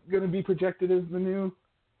going to be projected as the new.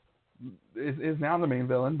 Is now the main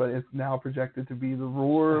villain, but it's now projected to be the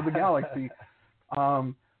ruler of the galaxy.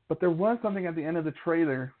 But there was something at the end of the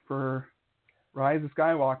trailer for Rise of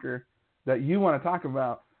Skywalker that you want to talk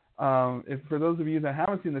about. If for those of you that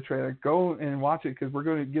haven't seen the trailer, go and watch it because we're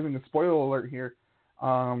going to be giving a spoiler alert here.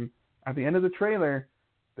 At the end of the trailer,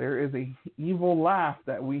 there is a evil laugh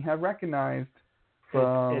that we have recognized.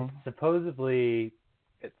 It's supposedly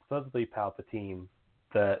Palpatine,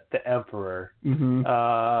 the Emperor.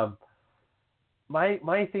 Mm-hmm.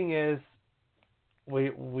 My thing is,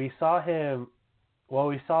 we saw him. Well,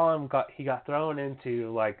 we saw him. He got thrown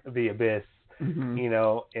into like the abyss, mm-hmm. you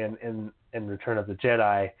know, in Return of the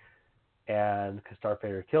Jedi, and because Darth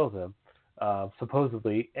Vader kills him,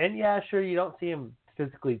 supposedly. And yeah, sure, you don't see him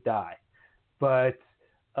physically die, but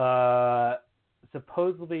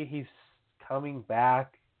supposedly he's coming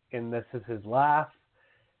back, and this is his laugh.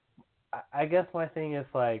 I guess my thing is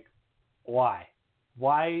like, why?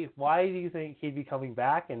 Why do you think he'd be coming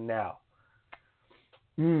back and now?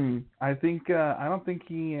 I don't think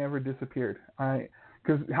he ever disappeared.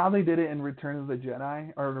 Because how they did it in Return of the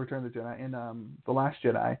Jedi in The Last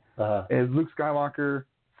Jedi is Luke Skywalker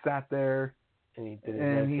sat there and he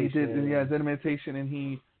did his meditation and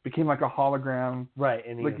he became like a hologram. Right,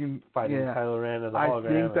 and he was fighting Kylo Ren as a hologram.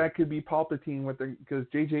 I think that could be Palpatine because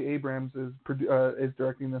J.J. Abrams is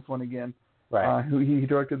directing this one again. Right. He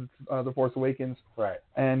directed The Force Awakens. Right.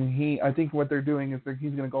 And I think what they're doing is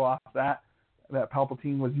he's going to go off that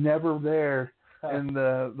Palpatine was never there in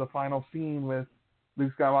the final scene with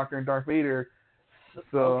Luke Skywalker and Darth Vader.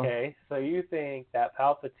 So okay, so you think that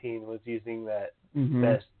Palpatine was using that mm-hmm.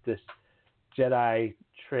 this Jedi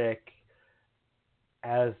trick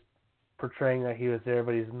as portraying that he was there,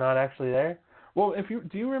 but he's not actually there? Well,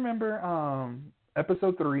 do you remember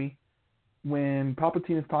Episode 3 when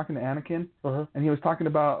Palpatine is talking to Anakin and he was talking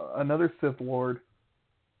about another Sith Lord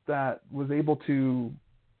that was able to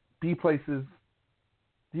be places?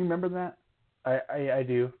 Do you remember that? I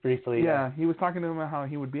do briefly. Yeah, he was talking to him about how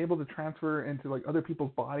he would be able to transfer into like other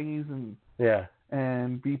people's bodies and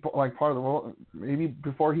be like part of the world. Maybe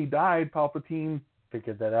before he died, Palpatine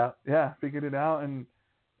figured that out. Yeah, figured it out, and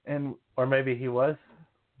or maybe he was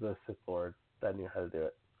the Sith Lord that knew how to do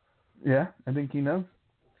it. Yeah, I think he knows.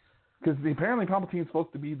 Because apparently Palpatine's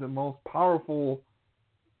supposed to be the most powerful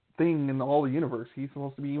thing in all the universe. He's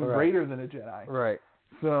supposed to be even greater than a Jedi. Right.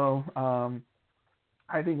 So,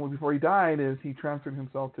 I think before he died is he transferred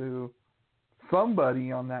himself to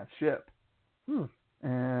somebody on that ship.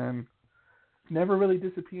 And never really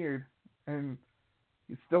disappeared. And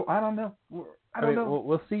he's still, I don't know. I don't know.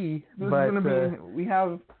 We'll see. This is going to be, we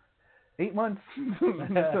have 8 months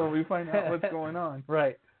until we find out what's going on.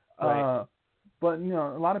 Right. But, you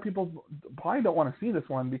know, a lot of people probably don't want to see this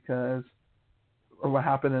one because of what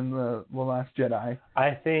happened in the Last Jedi.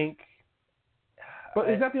 I think. But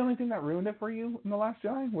is that the only thing that ruined it for you in The Last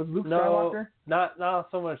Jedi? Was Luke Skywalker? Not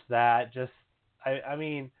so much that. Just, I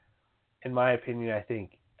mean, in my opinion, I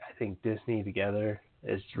think Disney together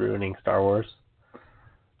is ruining Star Wars.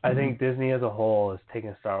 I think Disney as a whole is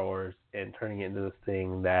taking Star Wars and turning it into this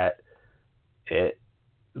thing that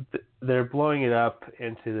they're blowing it up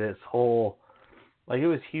into this whole, like it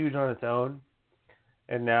was huge on its own,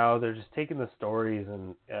 and now they're just taking the stories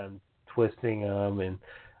and twisting them. And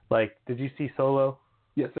like, did you see Solo?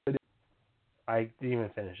 Yes, I did. I didn't even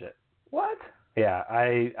finish it. What? Yeah,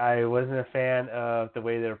 I wasn't a fan of the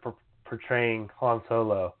way they're portraying Han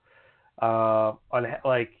Solo, on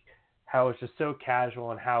like how it's just so casual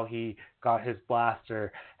on how he got his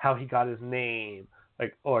blaster, how he got his name.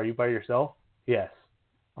 Like, oh, are you by yourself? Yes.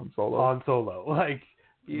 Han Solo. Like,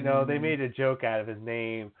 you know, they made a joke out of his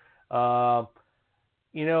name.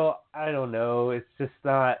 You know, I don't know. It's just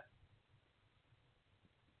not.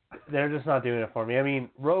 They're just not doing it for me. I mean,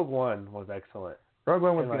 Rogue One was excellent. Rogue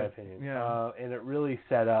One was in my good. opinion. Yeah. And it really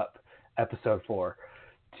set up Episode 4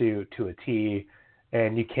 to a T.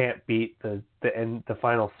 And you can't beat the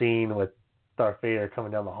final scene with Darth Vader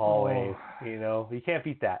coming down the hallway. Oh. You know, you can't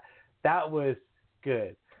beat that. That was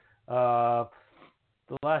good. The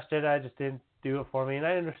Last Jedi just didn't do it for me, and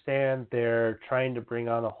I understand they're trying to bring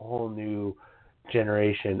on a whole new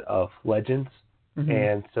generation of legends,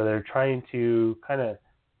 and so they're trying to kind of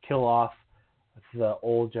kill off the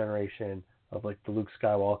old generation of like the Luke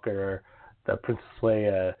Skywalker, the Princess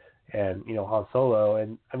Leia, and you know, Han Solo.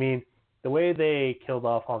 And I mean, the way they killed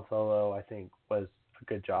off Han Solo, I think, was a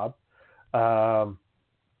good job. But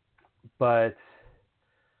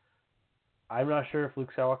I'm not sure if Luke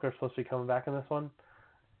Skywalker is supposed to be coming back in this one.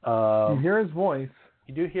 You hear his voice.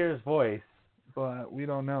 You do hear his voice, but we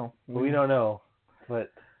don't know. We don't know,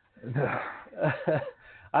 but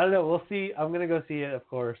I don't know. We'll see. I'm gonna go see it, of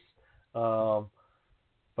course.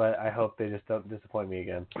 But I hope they just don't disappoint me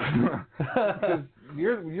again. Because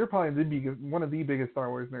you're probably one of the biggest Star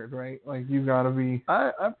Wars nerds, right? Like you've got to be.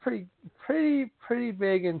 I'm pretty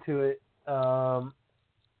big into it. I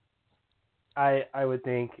would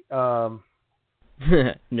think. Nerd.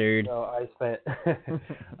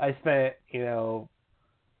 I spent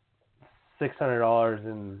 $600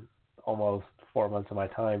 in almost 4 months of my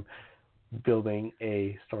time building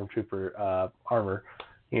a Stormtrooper armor.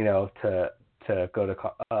 To go to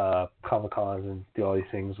Comic-Cons and do all these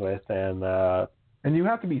things with, and you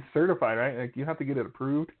have to be certified, right? Like you have to get it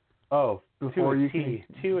approved. Oh, before to a you T.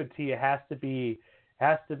 can. To a T. It has to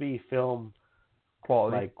be film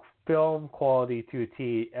quality, like film quality to a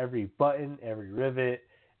T. Every button, every rivet,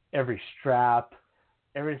 every strap,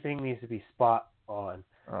 everything needs to be spot on.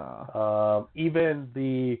 Even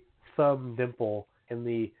the thumb dimple in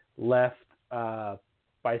the left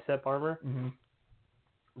bicep armor. Mm-hmm.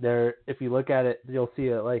 There, if you look at it, you'll see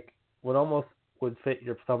it like would almost would fit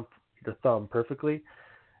your thumb perfectly,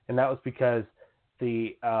 and that was because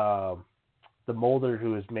the molder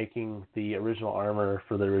who was making the original armor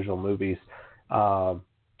for the original movies,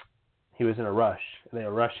 he was in a rush, and they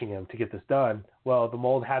were rushing him to get this done. Well, the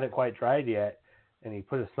mold hadn't quite dried yet, and he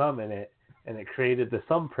put his thumb in it, and it created the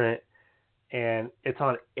thumbprint, and it's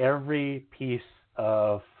on every piece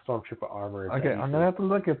of Stormtrooper armor. Okay, I'm gonna have to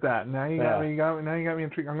look at that. Now you got me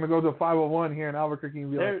intrigued. I'm gonna go to 501 here in Albuquerque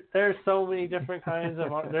and be there's so many different kinds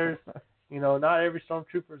of there's not every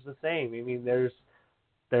Stormtrooper is the same. I mean, there's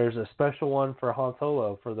a special one for Han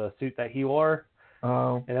Solo for the suit that he wore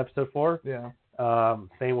in Episode 4. Yeah.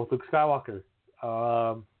 Same with Luke Skywalker.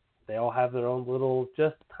 They all have their own little,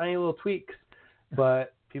 just tiny little tweaks,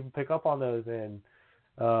 but people pick up on those, and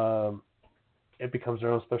it becomes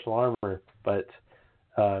their own special armor. But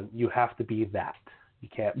you have to be that. You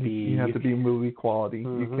can't be. You have to be movie quality.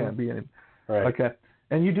 Mm-hmm. You can't be any. Right. Okay.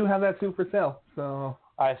 And you do have that suit for sale, so.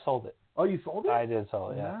 I sold it. Oh, you sold it? I did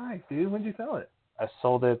sell it. Yeah. Nice, dude. When did you sell it? I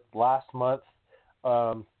sold it last month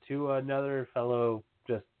to another fellow,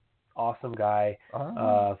 just awesome guy,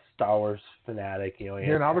 Star Wars fanatic.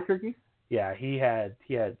 Here in Albuquerque? Yeah, he had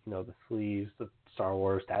the sleeves, the Star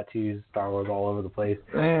Wars tattoos, Star Wars all over the place.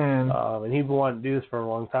 Man. And he'd been wanting to do this for a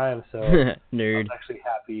long time, so Nerd. I was actually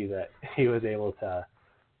happy that he was able to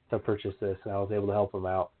purchase this, and I was able to help him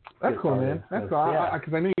out. That's cool, man. That's cool. Yeah.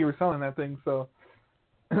 Because I knew you were selling that thing, so.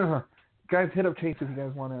 Guys, hit up Chase if you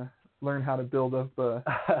guys want to learn how to build up a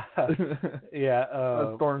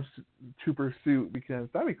Stormtrooper suit, because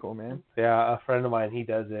that'd be cool, man. Yeah, a friend of mine, he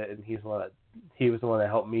does it, and he was the one that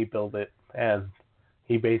helped me build it, and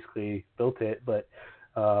he basically built it. But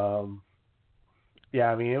yeah,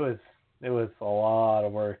 I mean, it was a lot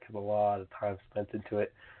of work and a lot of time spent into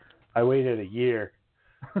it. I waited a year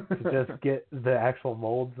to just get the actual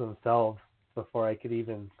molds themselves before I could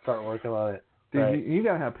even start working on it. Dude, right. you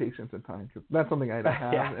gotta have patience and time, because that's something I don't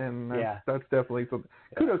have, Yeah. and that's definitely something.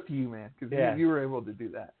 Kudos to you, man, because you were able to do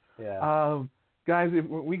that. Yeah. Guys,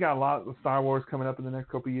 we got a lot of Star Wars coming up in the next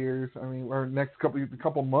couple of years. I mean, or next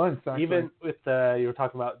couple months. Actually. Even with you were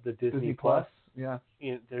talking about the Disney Plus. Yeah.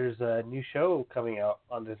 There's a new show coming out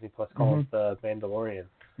on Disney Plus called The Mandalorian.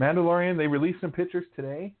 They released some pictures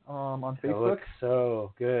today on Facebook. It looks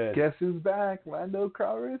so good. Guess who's back? Lando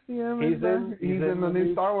Calrissian. He's in the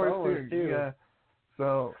new Star Wars too. Yeah.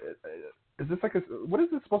 So, is this like what is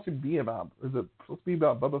this supposed to be about? Is it supposed to be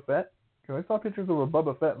about Boba Fett? Because I saw pictures of a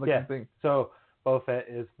Boba Fett looking thing. So Boba Fett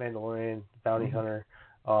is Mandalorian bounty hunter.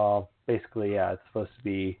 Basically, it's supposed to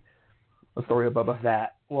be a story of Boba.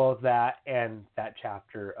 That and that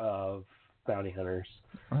chapter of bounty hunters.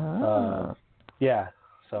 Yeah.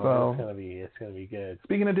 So it's gonna be good.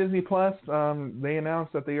 Speaking of Disney Plus, they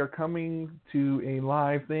announced that they are coming to a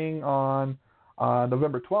live thing on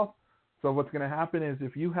November 12th. So what's going to happen is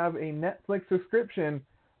if you have a Netflix subscription,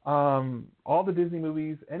 all the Disney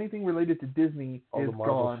movies, anything related to Disney is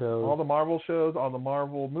gone. All the Marvel shows, all the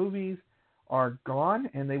Marvel movies are gone,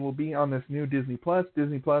 and they will be on this new Disney Plus.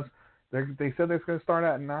 Disney Plus, they said it's going to start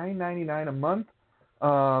at $9.99 a month,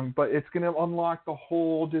 but it's going to unlock the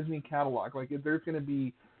whole Disney catalog. Like there's going to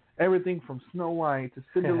be everything from Snow White to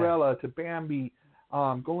Cinderella to Bambi,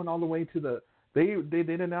 going all the way to the. They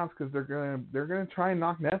did announce, because they're gonna try and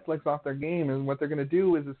knock Netflix off their game, and what they're gonna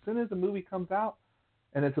do is as soon as the movie comes out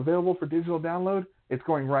and it's available for digital download, it's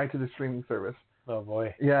going right to the streaming service. Oh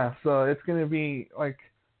boy. Yeah, so it's gonna be like,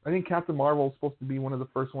 I think Captain Marvel is supposed to be one of the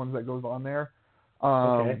first ones that goes on there.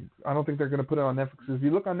 I don't think they're gonna put it on Netflix. If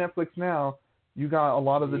you look on Netflix now, you got a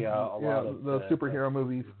lot of the superhero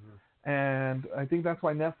movies. And I think that's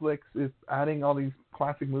why Netflix is adding all these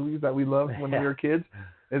classic movies that we loved when we were kids,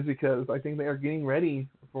 is because I think they are getting ready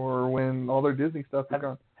for when all their Disney stuff is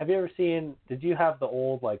gone. Have you ever seen? Did you have the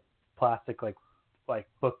old like plastic like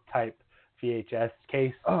book type VHS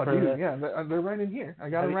case? Oh, dude, yeah, they're right in here. I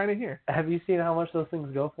got them right in here. Have you seen how much those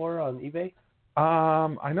things go for on eBay?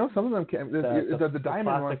 I know some of them can. The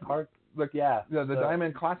diamond ones. The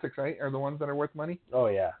diamond classics, right, are the ones that are worth money. Oh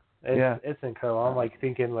yeah. It's incredible. I'm like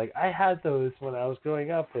thinking like I had those when I was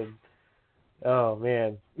growing up, and oh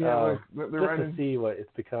man, they're just right to in, see what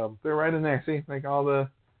it's become. They're right in there. See, like all the.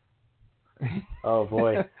 Oh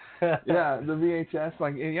boy. Yeah, the VHS.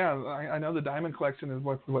 I know the diamond collection is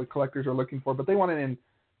what collectors are looking for, but they want it in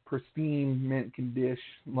pristine mint condition.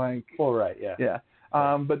 Like. Well, right. Yeah. Yeah.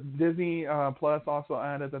 But Disney Plus also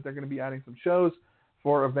added that they're going to be adding some shows.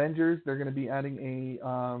 For Avengers, they're going to be adding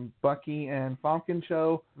a Bucky and Falcon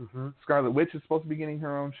show. Mm-hmm. Scarlet Witch is supposed to be getting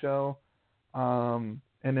her own show. And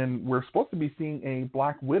then we're supposed to be seeing a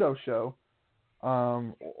Black Widow show,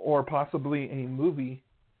 or possibly a movie.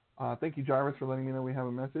 Thank you, Jarvis, for letting me know we have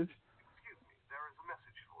a message. Excuse me, there is a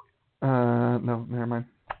message for you. No, never mind.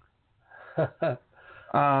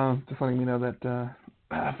 Just letting me know that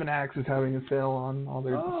Fanatics is having a sale on all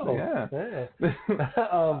their...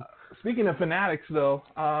 Yeah. Speaking of Fanatics, though,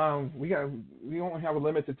 we only have a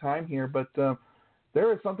limited time here, but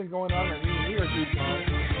there is something going on that we are keeping on,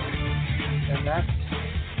 and that's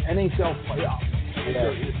NHL Playoffs.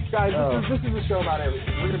 Yeah. Guys, this is a show about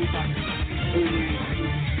everything. We're going to be talking movies,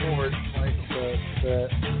 sports,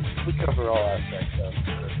 we cover all aspects of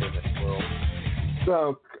the business world. So,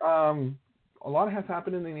 a lot has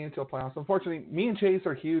happened in the NHL Playoffs. Unfortunately, me and Chase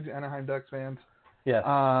are huge Anaheim Ducks fans. Yeah.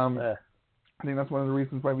 I think that's one of the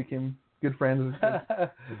reasons why we became good friends.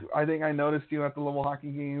 I think I noticed you at the Louisville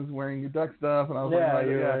hockey games wearing your Duck stuff, and I was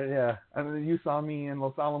yeah. And then you saw me in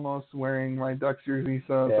Los Alamos wearing my Ducks jersey.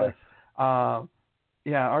 So it's like,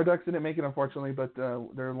 our Ducks didn't make it, unfortunately, but there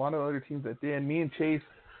are a lot of other teams that did. Me and Chase,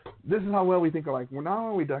 this is how well we think alike. We're not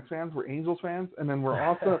only Ducks fans, we're Angels fans, and then we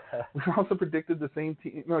also predicted the same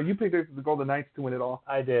team. No, you picked the Golden Knights to win it all.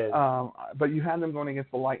 I did. But you had them going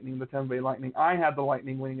against the Lightning, the Tampa Bay Lightning. I had the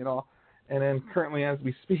Lightning winning it all. And then currently, as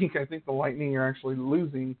we speak, I think the Lightning are actually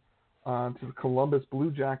losing to the Columbus Blue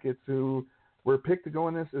Jackets, who were picked to go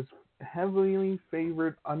in this as heavily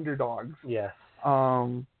favored underdogs. Yes.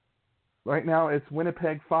 Right now, it's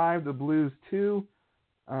Winnipeg 5, the Blues 2.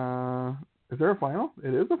 Is there a final?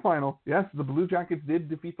 It is a final. Yes, the Blue Jackets did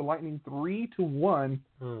defeat the Lightning 3-1.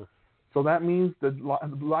 So that means the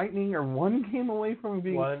Lightning are one game away from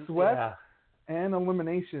being swept and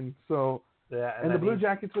elimination. So. Yeah, and the Blue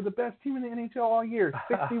Jackets were the best team in the NHL all year.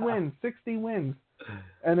 60 wins.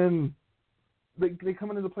 And then they come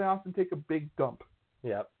into the playoffs and take a big dump.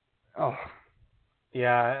 Yep. Oh.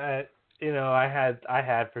 Yeah, I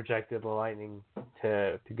had projected the Lightning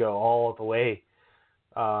to go all the way,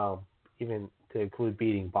 even to include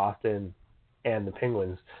beating Boston and the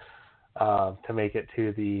Penguins, to make it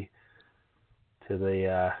to the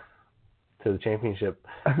championship.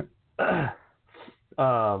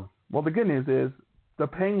 Well, the good news is the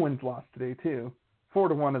Penguins lost today too,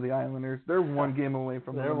 4-1 to the Islanders. They're one game away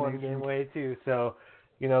from. They're one game away too. So,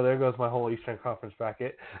 there goes my whole Eastern Conference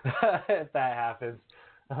bracket. If that happens,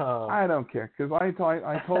 I don't care, because I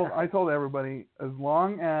told everybody, as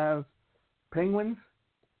long as Penguins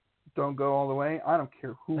don't go all the way, I don't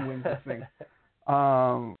care who wins this thing.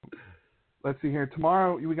 Let's see here.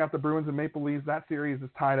 Tomorrow we got the Bruins and Maple Leafs. That series is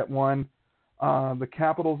tied at 1. The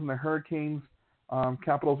Capitals and the Hurricanes.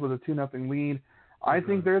 Capitals with a 2-0 lead. I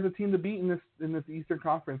think they're the team to beat in this Eastern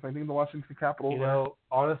Conference. I think the Washington Capitals.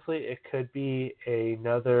 Honestly, it could be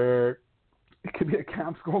another. It could be a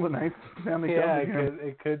Caps Golden Knights family.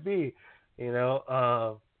 It could be. It's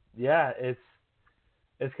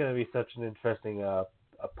going to be such an interesting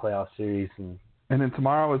playoff series. And then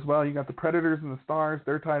tomorrow as well, you got the Predators and the Stars.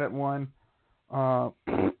 They're tied at 1. Go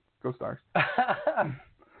Stars.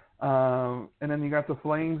 And then you got the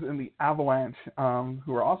Flames and the Avalanche,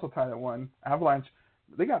 who are also tied at 1. Avalanche,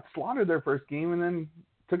 they got slaughtered their first game and then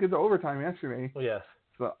took it to overtime yesterday. Oh, yes.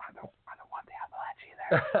 So I don't want the Avalanche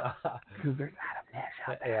either, because there's Adam Nish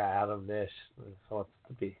out there. Yeah, Adam Nish wants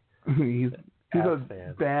to be. he's a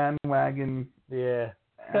bandwagon. Yeah.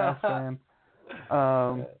 Ass fan.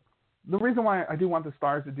 The reason why I do want the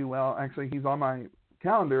Stars to do well, actually, he's on my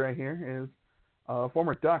calendar right here, is.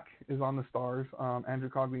 Former Duck is on the Stars. Andrew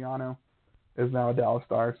Cogliano is now a Dallas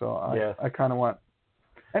Star, so I kind of want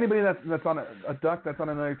anybody that's on a Duck that's on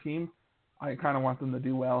another team. I kind of want them to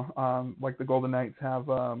do well. Like the Golden Knights have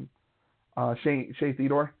Shea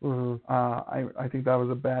Theodore. Mm-hmm. I think that was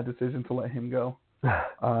a bad decision to let him go.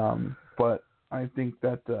 But I think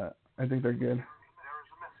they're good.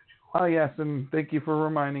 Oh yes, and thank you for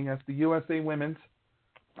reminding us. The USA Women's.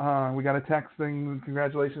 We got a text saying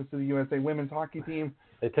congratulations to the USA Women's Hockey Team.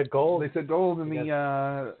 They took gold. They took gold in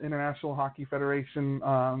the International Hockey Federation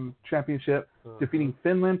Championship, defeating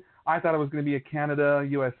Finland. I thought it was going to be a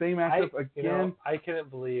Canada-USA matchup again. I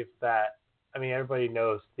couldn't believe that. I mean, everybody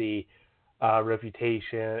knows the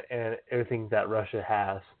reputation and everything that Russia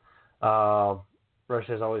has.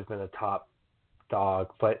 Russia has always been a top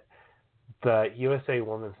dog, but the USA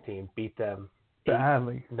Women's team beat them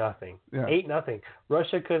badly. 8-0. Yeah. 8-0.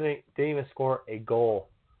 Russia didn't even score a goal.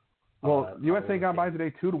 Well, USA got by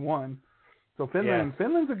today 2-1. So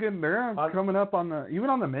Finland's a good. They're coming up even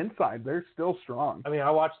on the men's side. They're still strong. I mean, I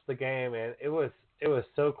watched the game and it was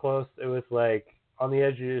so close. It was like on the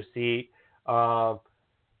edge of your seat.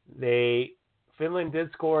 Finland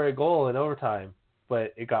did score a goal in overtime,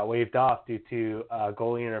 but it got waved off due to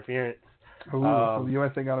goalie interference. So the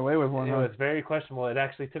USA got away with one. It was very questionable. It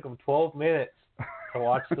actually took them 12 minutes to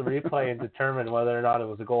watch the replay and determine whether or not it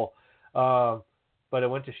was a goal. But it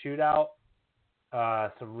went to shootout.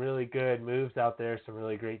 Some really good moves out there, some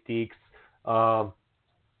really great dekes.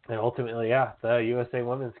 And ultimately, the USA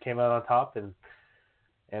Women's came out on top, and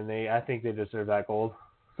I think they deserve that gold.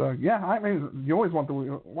 So, I mean, you always want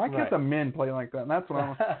why can't the men play like that? And that's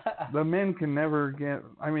what the men can never get.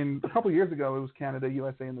 I mean, a couple of years ago, it was Canada,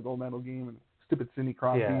 USA in the gold medal game, and stupid Sidney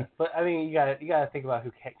Crosby. Yeah, but I mean, you gotta think about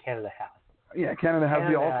who Canada has. Yeah, Canada has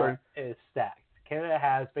the All-Star. Is stacked. Canada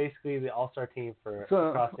has basically the All-Star team for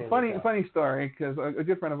across the NHL. Funny story, because a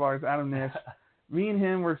good friend of ours, Adam Nish, me and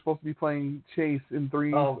him were supposed to be playing Chase in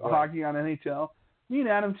threes hockey on NHL. Me and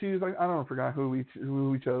Adam forgot who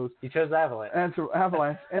we chose. He chose Avalanche.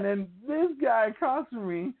 And then this guy across from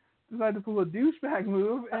me decided to pull a douchebag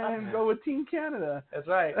move and go with Team Canada. That's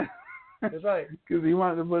right. Because he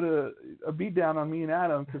wanted to put a beat down on me and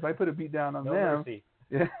Adam, because I put a beat down on them. Mercy.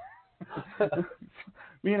 Yeah.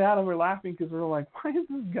 Me and Adam were laughing because we were like, why is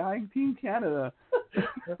this guy Team Canada?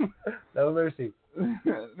 No mercy. We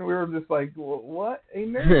were just like, what? A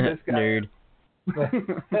nerd, this guy.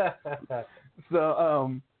 Nerd.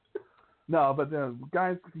 So, no, but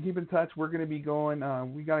guys, keep in touch. We're going to be going.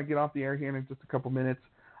 We got to get off the air here in just a couple minutes.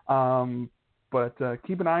 But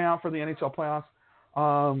keep an eye out for the NHL playoffs.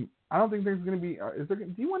 I don't think there's going to be.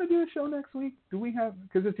 Do you want to do a show next week? Do we have?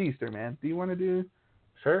 Because it's Easter, man. Do you want to do?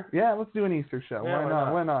 Sure. Yeah, let's do an Easter show. Yeah,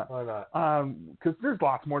 Why not? Why not? Because there's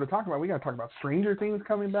lots more to talk about. We got to talk about Stranger Things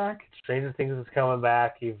coming back. Stranger Things is coming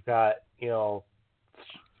back. You've got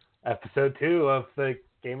episode 2 of the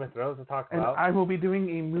Game of Thrones to talk about. And I will be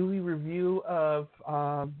doing a movie review of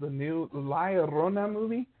the new La Llorona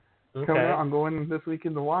movie. Okay. Coming out. I'm going this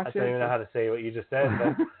weekend to watch it. I don't even know how to say what you just said,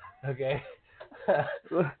 but okay.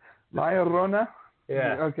 La Llorona?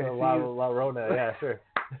 Yeah. Okay. La Llorona, yeah, sure.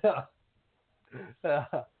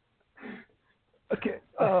 Okay.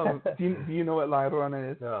 Do you know what La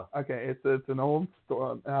Llorona is? No. Okay, it's an old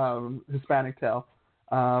Hispanic tale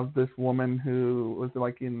of this woman who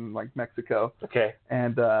was in Mexico. Okay.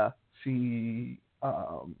 And she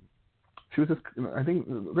was just, I think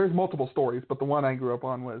there's multiple stories, but the one I grew up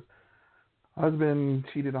on was husband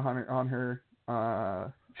cheated on her.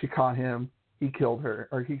 She caught him. He killed her,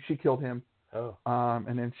 or she killed him. Oh.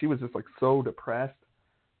 And then she was just so depressed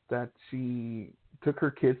that she took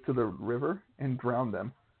her kids to the river and drowned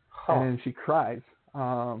them. Oh. And then she cries.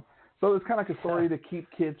 So it's kind of like a story to keep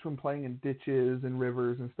kids from playing in ditches and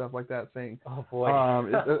rivers and stuff like that, saying, oh boy,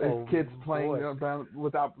 kids playing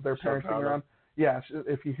without their parents being around. Yeah,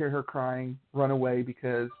 if you hear her crying, run away,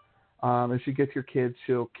 because if she gets your kids,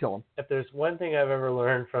 she'll kill them. If there's one thing I've ever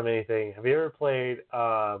learned from anything, have you ever played,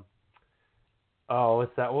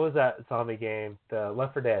 what's that? What was that zombie game? The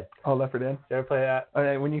Left 4 Dead. Oh, Left 4 Dead? Did you ever play that?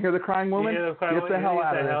 When you hear the crying woman, get the hell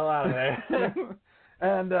out of there.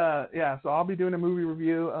 And, so I'll be doing a movie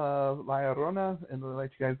review of La Llorona, and we'll let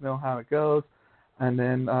you guys know how it goes. And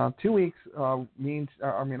then 2 weeks, I'll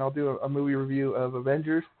do a movie review of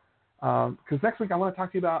Avengers. Because next week I want to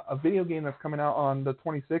talk to you about a video game that's coming out on the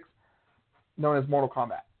 26th, known as Mortal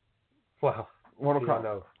Kombat. Wow. Mortal Kombat.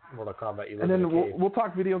 Know Mortal Kombat. And then we'll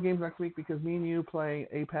talk video games next week, because me and you play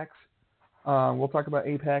Apex. We'll talk about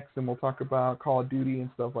Apex, and we'll talk about Call of Duty and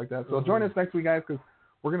stuff like that. So join us next week, guys, because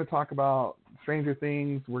we're going to talk about Stranger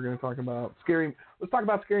Things. We're going to talk about let's talk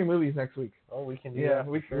about scary movies next week. Oh, we can do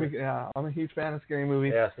that. I'm a huge fan of scary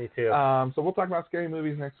movies. Yes, me too. So we'll talk about scary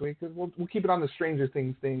movies next week. We'll keep it on the Stranger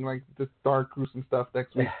Things thing, like this dark, gruesome stuff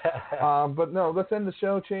next week. But no, let's end the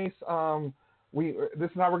show, Chase.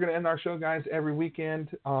 This is how we're going to end our show, guys. Every weekend,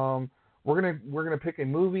 we're gonna pick a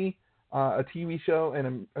movie a TV show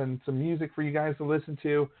and some music for you guys to listen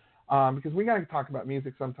to, because we got to talk about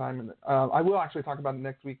music sometime. And I will actually talk about it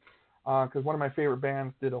next week, because one of my favorite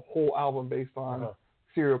bands did a whole album based on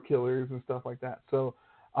serial killers and stuff like that. So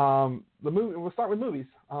we'll start with movies.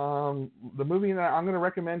 The movie that I'm going to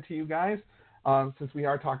recommend to you guys, since we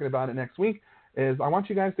are talking about it next week, is I want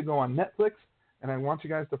you guys to go on Netflix, and I want you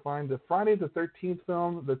guys to find the Friday the 13th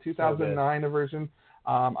film, the 2009 version.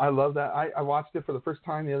 I love that. I watched it for the first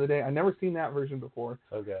time the other day. I never seen that version before.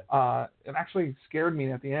 Okay. It actually scared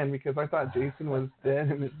me at the end because I thought Jason was dead,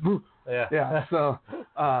 and so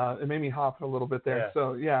it made me hop a little bit there. Yeah.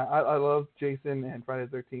 So yeah, I love Jason and Friday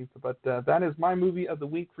the 13th. But that is my movie of the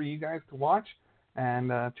week for you guys to watch, and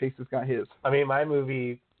Chase has got his. I mean, my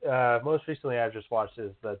movie most recently I just watched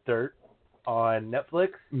is The Dirt on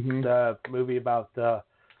Netflix. Mm-hmm. The movie about the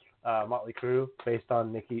Motley Crue, based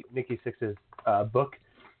on Nikki Sixx's book.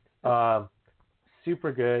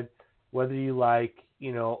 Super good. Whether you like,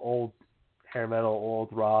 old hair metal, old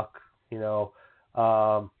rock,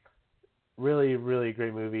 really, really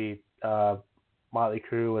great movie. Motley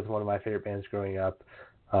Crue was one of my favorite bands growing up,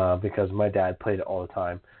 because my dad played it all the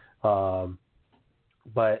time.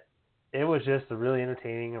 But it was just a really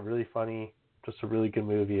entertaining, a really funny, just a really good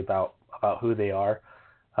movie about who they are.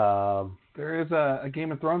 There is a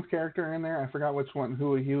Game of Thrones character in there. I forgot which one,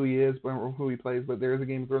 who he is, or who he plays, but there is a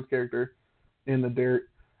Game of Thrones character in The Dirt.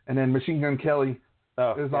 And then Machine Gun Kelly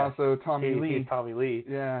is also Tommy Lee. He's Tommy Lee.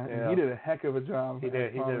 Yeah, and he did a heck of a job. He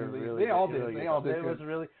did. He did a really. They all did. did. It was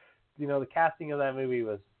really, the casting of that movie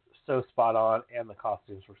was so spot on, and the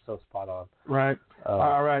costumes were so spot on. Right.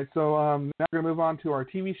 All right. So now we're gonna move on to our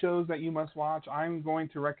TV shows that you must watch. I'm going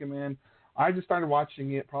to recommend. I just started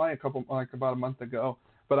watching it probably about a month ago,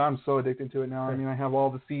 but I'm so addicted to it now. I mean, I have all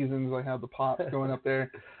the seasons. I have the pops going up there.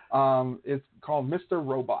 It's called Mr.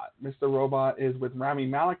 Robot. Mr. Robot is with Rami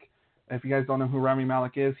Malek. If you guys don't know who Rami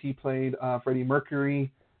Malek is, he played Freddie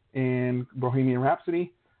Mercury in Bohemian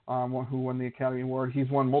Rhapsody, who won the Academy Award. He's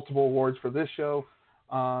won multiple awards for this show.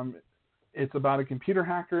 It's about a computer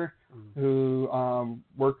hacker who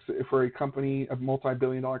works for a company, a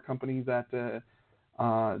multi-billion-dollar company that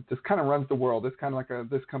just kind of runs the world. It's kind of like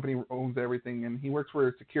this company owns everything, and he works for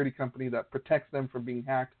a security company that protects them from being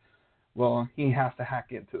hacked. Well, he has to hack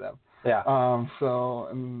into them. Yeah. So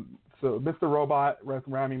Mr. Robot with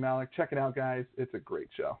Rami Malek, check it out, guys. It's a great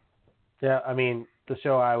show. Yeah, I mean, the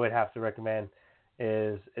show I would have to recommend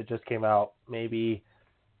is, it just came out maybe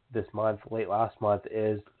this month, late last month,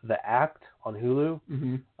 is The Act on Hulu.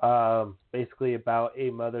 Mm-hmm. Basically about a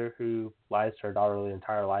mother who lies to her daughter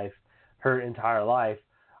her entire life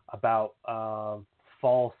about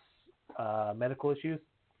false medical issues.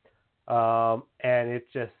 And it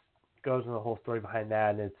just goes into the whole story behind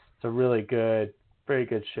that, and it's a really good, very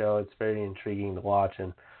good show. It's very intriguing to watch,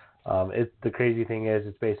 and the crazy thing is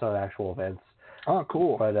it's based on actual events. Oh,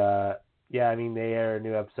 cool. But yeah, I mean, they air a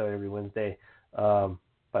new episode every Wednesday.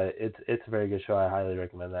 But it's a very good show. I highly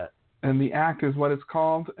recommend that. And The Act is what it's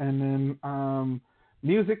called. And then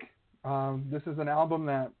music. This is an album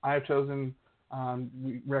that I've chosen.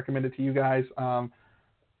 We recommend it to you guys. I'm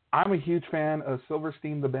a huge fan of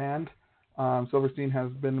Silverstein the band. Silverstein has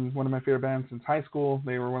been one of my favorite bands since high school.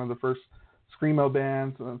 They were one of the first screamo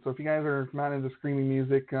bands. So if you guys are not into screaming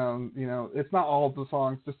music, it's not all of the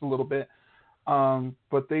songs, just a little bit. But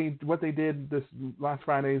what they did this last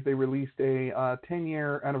Friday is they released a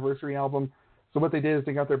 10-year anniversary album. So what they did is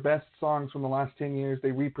they got their best songs from the last 10 years.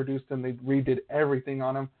 They reproduced them. They redid everything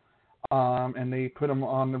on them. And they put them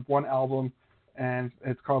on one album, and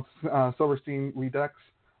it's called Silverstein Redux.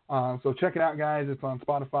 So check it out, guys. It's on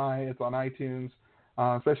Spotify. It's on iTunes.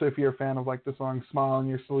 Especially if you're a fan of like the song "Smile in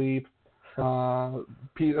Your Sleep,"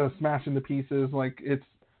 "Smash into Pieces."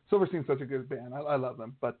 Silverstein's such a good band. I love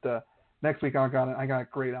them. But next week I got a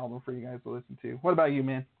great album for you guys to listen to. What about you,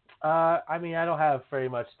 man? I mean, I don't have very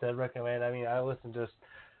much to recommend. I mean, I listen to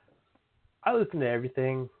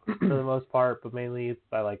everything for the most part, but mainly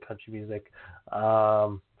I like country music. I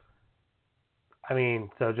mean,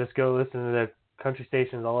 so just go listen to the country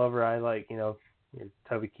stations all over. I like, your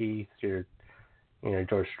Toby Keith, your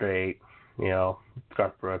George Strait,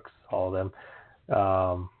 Garth Brooks, all of them.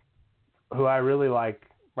 Who I really like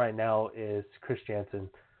right now is Chris Jansen.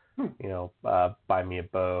 Buy Me a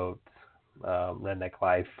Boat, Redneck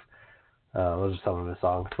Life. Those are some of the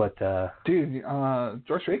songs. But dude,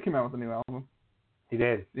 George Strait came out with a new album. He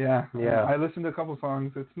did. Yeah. Yeah. I listened to a couple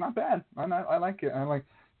songs. It's not bad. I like it. I like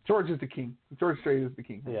George is the king. George Strait is the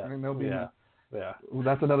king. Yeah. I mean, Yeah. Well,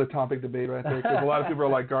 that's another topic debate right there. Because a lot of people are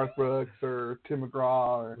like Garth Brooks or Tim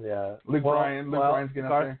McGraw or Luke Bryan. Luke Bryan's getting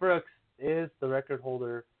up there. Garth Brooks is the record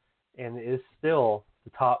holder and is still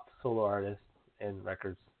the top solo artist in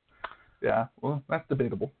records. Yeah, well, that's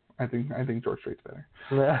debatable. I think George Strait's better.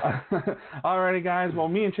 Alrighty, guys. Well,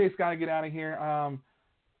 me and Chase got to get out of here.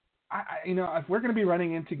 If we're going to be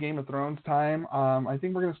running into Game of Thrones time, I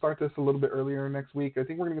think we're going to start this a little bit earlier next week. I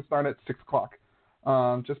think we're going to start at 6 o'clock,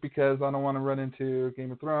 just because I don't want to run into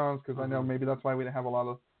Game of Thrones, because I know maybe that's why we didn't have a lot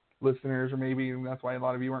of listeners, or maybe that's why a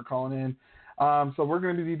lot of you weren't calling in. So we're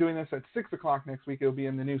going to be doing this at 6 o'clock next week. It'll be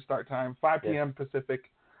in the new start time, 5 p.m.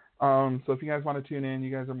 Pacific. So if you guys want to tune in,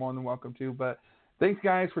 you guys are more than welcome to. But thanks,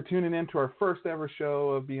 guys, for tuning in to our first ever show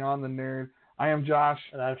of Beyond the Nerd. I am Josh.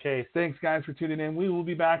 And I'm Chase. Thanks, guys, for tuning in. We will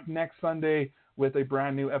be back next Sunday with a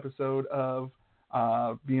brand new episode of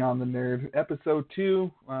Beyond the Nerd, episode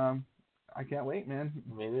 2. I can't wait, man.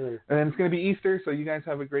 Me neither. And it's going to be Easter, so you guys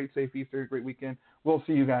have a great, safe Easter, great weekend. We'll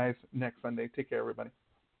see you guys next Sunday. Take care, everybody.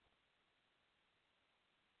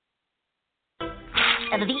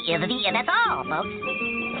 That's all,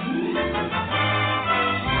 folks.